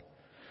this.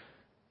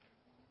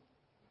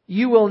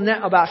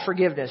 About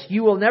forgiveness.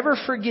 You will never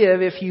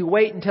forgive if you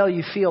wait until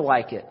you feel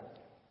like it.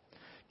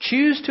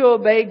 Choose to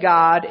obey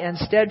God and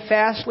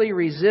steadfastly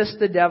resist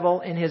the devil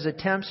in his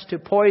attempts to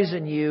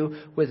poison you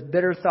with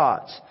bitter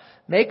thoughts.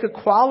 Make a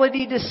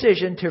quality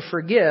decision to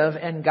forgive,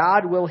 and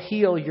God will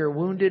heal your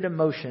wounded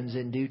emotions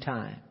in due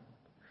time.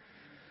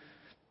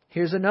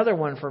 Here's another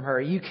one from her.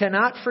 You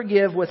cannot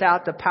forgive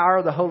without the power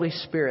of the Holy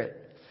Spirit.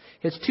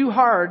 It's too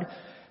hard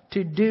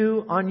to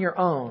do on your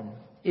own.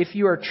 If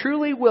you are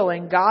truly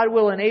willing, God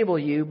will enable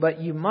you,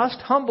 but you must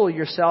humble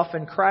yourself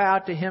and cry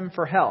out to Him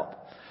for help.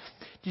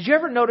 Did you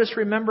ever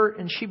remember,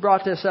 and she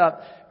brought this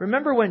up,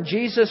 remember when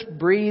Jesus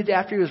breathed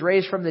after He was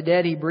raised from the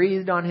dead, He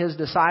breathed on His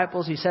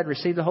disciples. He said,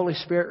 receive the Holy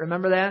Spirit.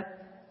 Remember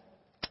that?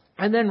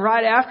 And then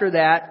right after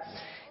that,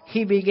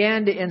 He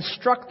began to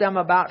instruct them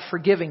about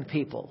forgiving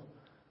people,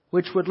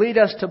 which would lead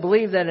us to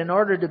believe that in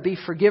order to be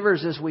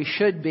forgivers as we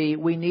should be,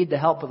 we need the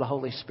help of the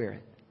Holy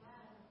Spirit.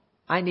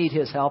 I need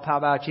His help. How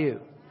about you?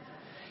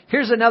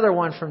 Here's another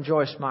one from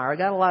Joyce Meyer. I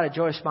got a lot of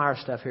Joyce Meyer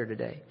stuff here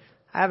today.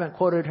 I haven't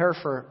quoted her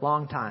for a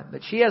long time,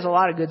 but she has a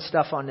lot of good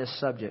stuff on this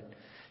subject.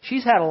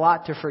 She's had a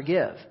lot to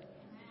forgive.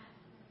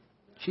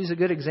 She's a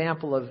good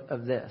example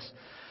of this.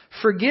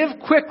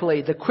 Forgive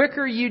quickly. The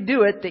quicker you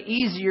do it, the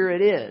easier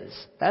it is.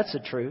 That's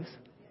the truth.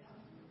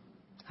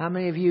 How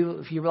many of you,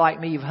 if you're like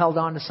me, you've held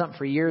on to something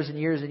for years and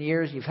years and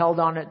years. You've held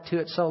on to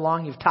it so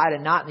long, you've tied a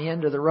knot in the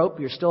end of the rope.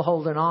 You're still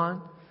holding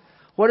on.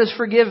 What does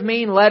forgive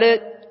mean? Let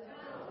it.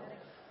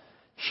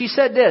 She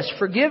said this: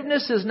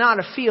 forgiveness is not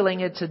a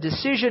feeling, it's a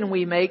decision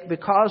we make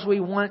because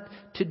we want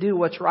to do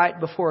what's right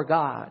before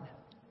God.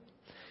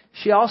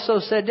 She also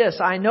said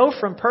this: I know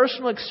from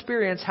personal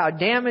experience how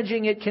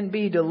damaging it can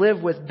be to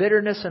live with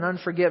bitterness and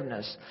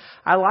unforgiveness.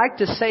 I like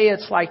to say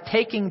it's like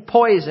taking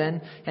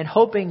poison and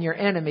hoping your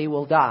enemy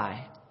will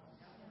die.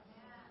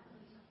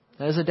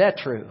 Isn't that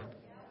true?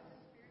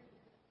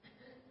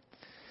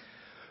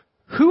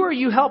 Who are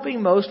you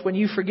helping most when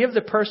you forgive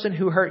the person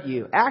who hurt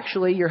you?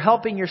 Actually, you're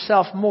helping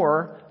yourself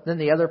more than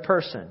the other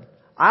person.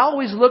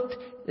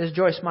 This is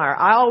Joyce Meyer,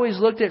 I always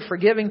looked at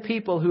forgiving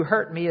people who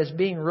hurt me as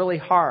being really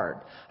hard.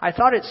 I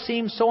thought it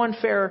seemed so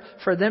unfair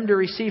for them to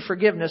receive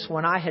forgiveness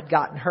when I had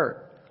gotten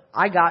hurt.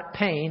 I got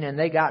pain and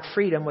they got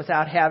freedom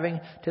without having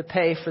to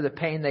pay for the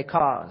pain they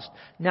caused.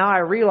 Now I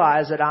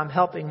realize that I'm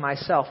helping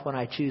myself when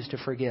I choose to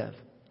forgive.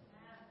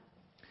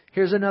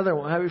 Here's another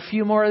one. A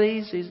few more of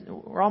these.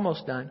 We're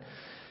almost done.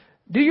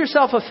 Do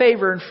yourself a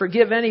favor and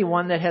forgive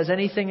anyone that has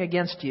anything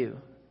against you.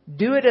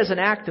 Do it as an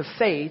act of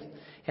faith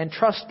and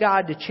trust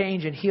God to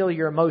change and heal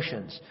your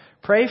emotions.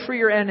 Pray for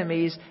your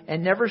enemies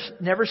and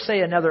never say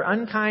another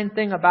unkind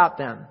thing about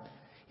them.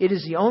 It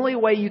is the only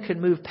way you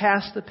can move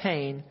past the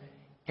pain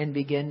and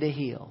begin to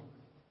heal.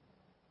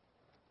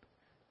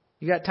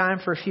 You got time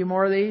for a few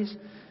more of these?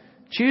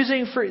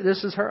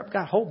 This is her. I've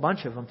got a whole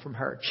bunch of them from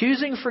her.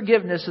 Choosing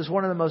forgiveness is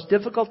one of the most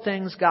difficult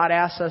things God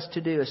asks us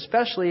to do,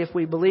 especially if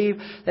we believe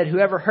that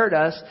whoever hurt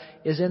us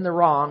is in the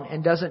wrong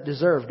and doesn't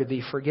deserve to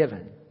be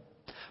forgiven.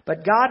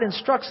 But God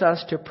instructs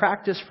us to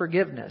practice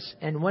forgiveness.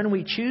 And when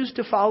we choose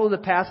to follow the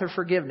path of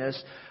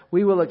forgiveness,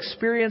 we will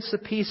experience the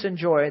peace and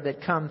joy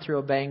that come through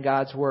obeying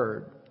God's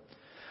Word.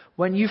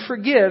 When you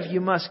forgive,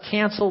 you must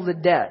cancel the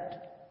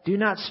debt. Do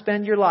not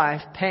spend your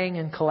life paying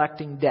and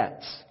collecting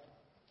debts.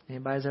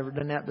 Anybody's ever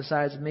done that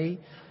besides me?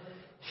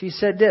 She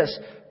said this,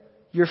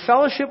 your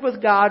fellowship with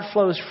God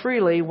flows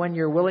freely when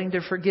you're willing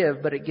to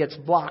forgive, but it gets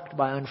blocked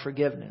by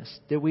unforgiveness.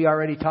 Did we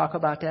already talk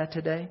about that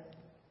today?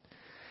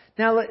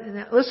 Now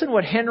listen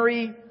what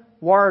Henry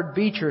Ward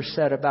Beecher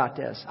said about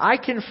this. I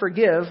can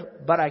forgive,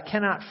 but I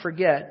cannot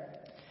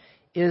forget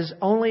is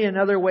only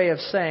another way of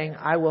saying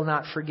I will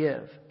not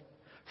forgive.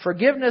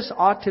 Forgiveness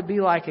ought to be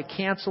like a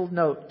canceled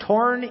note,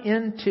 torn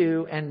in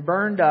two and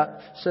burned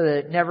up so that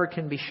it never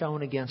can be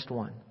shown against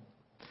one.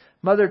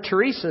 Mother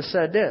Teresa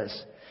said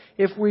this,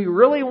 if we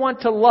really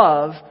want to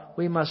love,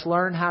 we must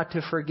learn how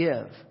to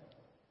forgive.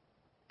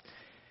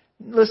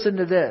 Listen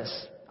to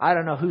this. I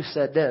don't know who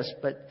said this,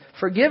 but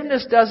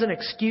forgiveness doesn't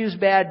excuse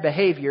bad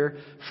behavior.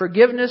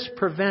 Forgiveness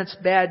prevents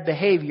bad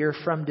behavior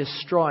from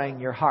destroying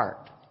your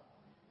heart.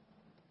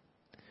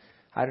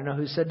 I don't know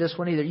who said this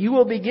one either. You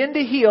will begin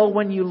to heal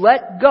when you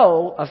let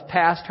go of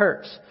past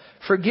hurts.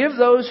 Forgive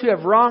those who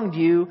have wronged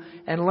you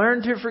and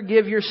learn to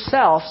forgive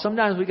yourself.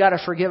 Sometimes we got to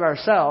forgive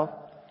ourselves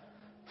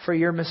for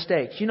your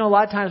mistakes. You know, a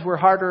lot of times we're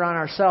harder on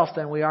ourselves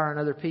than we are on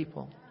other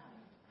people.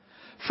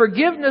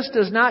 Forgiveness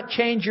does not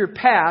change your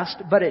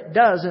past, but it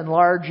does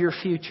enlarge your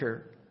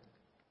future.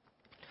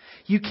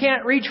 You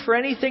can't reach for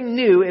anything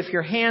new if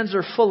your hands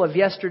are full of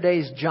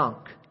yesterday's junk.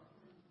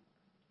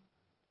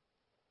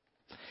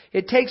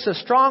 It takes a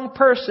strong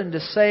person to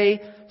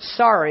say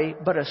sorry,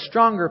 but a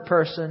stronger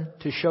person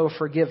to show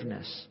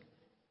forgiveness.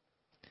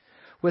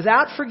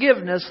 Without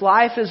forgiveness,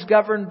 life is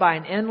governed by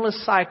an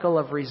endless cycle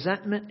of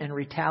resentment and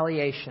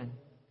retaliation.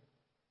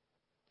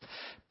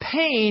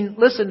 Pain,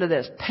 listen to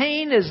this,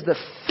 pain is the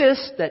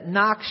fist that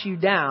knocks you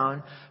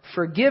down.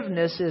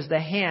 Forgiveness is the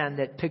hand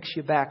that picks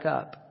you back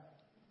up.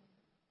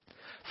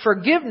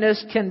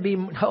 Forgiveness can be,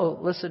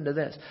 listen to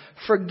this.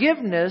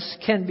 Forgiveness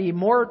can be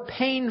more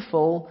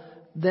painful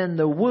than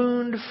the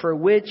wound for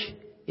which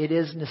it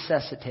is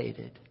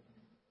necessitated.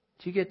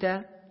 Do you get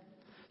that?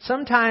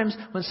 Sometimes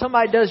when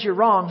somebody does you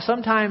wrong,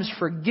 sometimes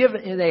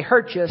they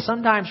hurt you.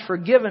 Sometimes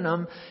forgiving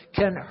them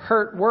can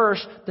hurt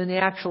worse than the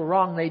actual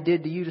wrong they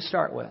did to you to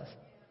start with.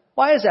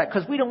 Why is that?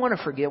 Because we don't want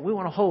to forgive. We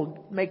want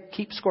to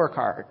keep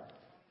scorecard.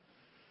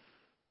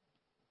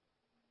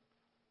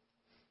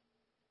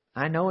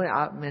 I know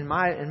in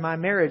my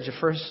marriage, the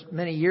first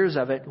many years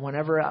of it,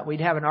 whenever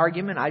we'd have an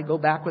argument, I'd go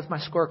back with my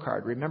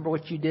scorecard. Remember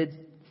what you did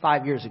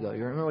 5 years ago.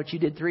 You remember what you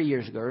did 3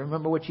 years ago.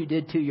 Remember what you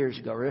did 2 years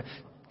ago.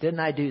 Didn't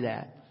I do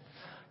that?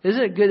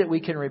 Isn't it good that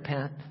we can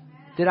repent?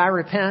 Did I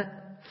repent?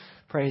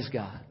 Praise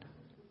God.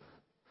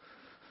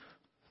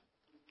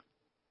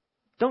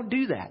 Don't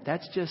do that.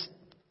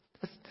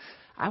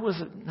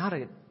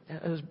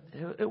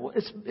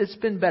 It's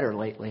been better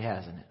lately,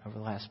 hasn't it? Over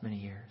the last many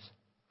years.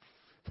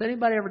 Has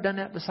anybody ever done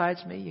that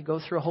besides me? You go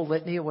through a whole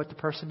litany of what the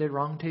person did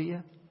wrong to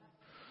you?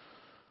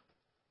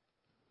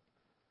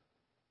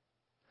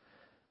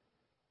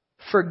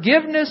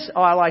 Forgiveness,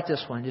 I like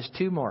this one, just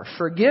two more.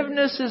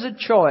 Forgiveness is a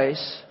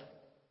choice,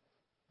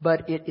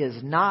 but it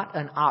is not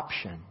an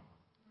option.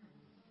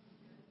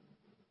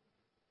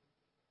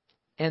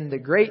 And the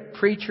great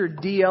preacher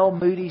D.L.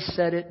 Moody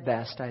said it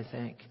best, I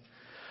think.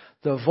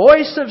 The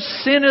voice of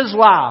sin is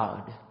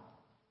loud,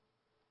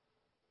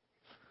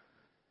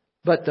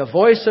 but the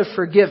voice of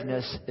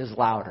forgiveness is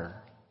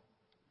louder.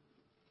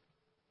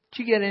 Did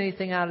you get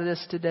anything out of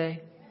this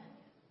today?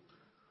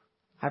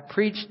 I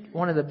preached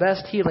one of the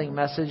best healing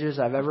messages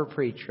I've ever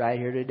preached right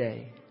here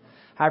today.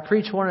 I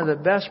preached one of the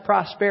best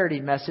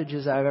prosperity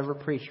messages I've ever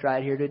preached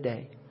right here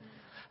today.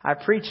 I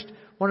preached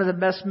one of the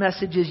best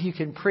messages you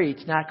can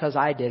preach, not because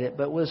I did it,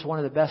 but it was one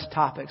of the best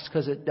topics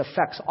because it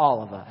affects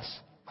all of us.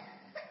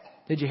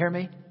 Did you hear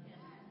me?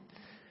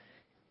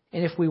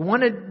 And if we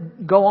want to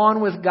go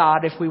on with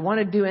God, if we want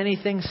to do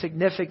anything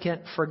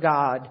significant for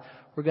God,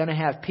 we're going to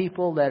have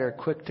people that are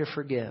quick to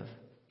forgive.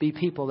 Be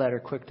people that are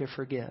quick to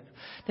forgive.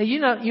 Now,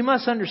 you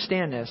must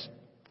understand this.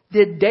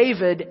 Did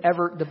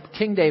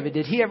King David,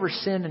 did he ever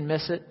sin and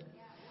miss it?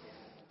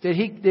 Did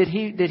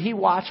he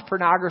watch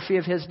pornography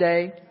of his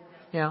day?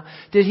 Yeah.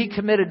 Did he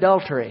commit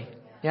adultery?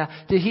 Yeah.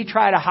 Did he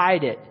try to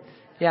hide it?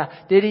 Yeah.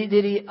 Did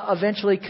he eventually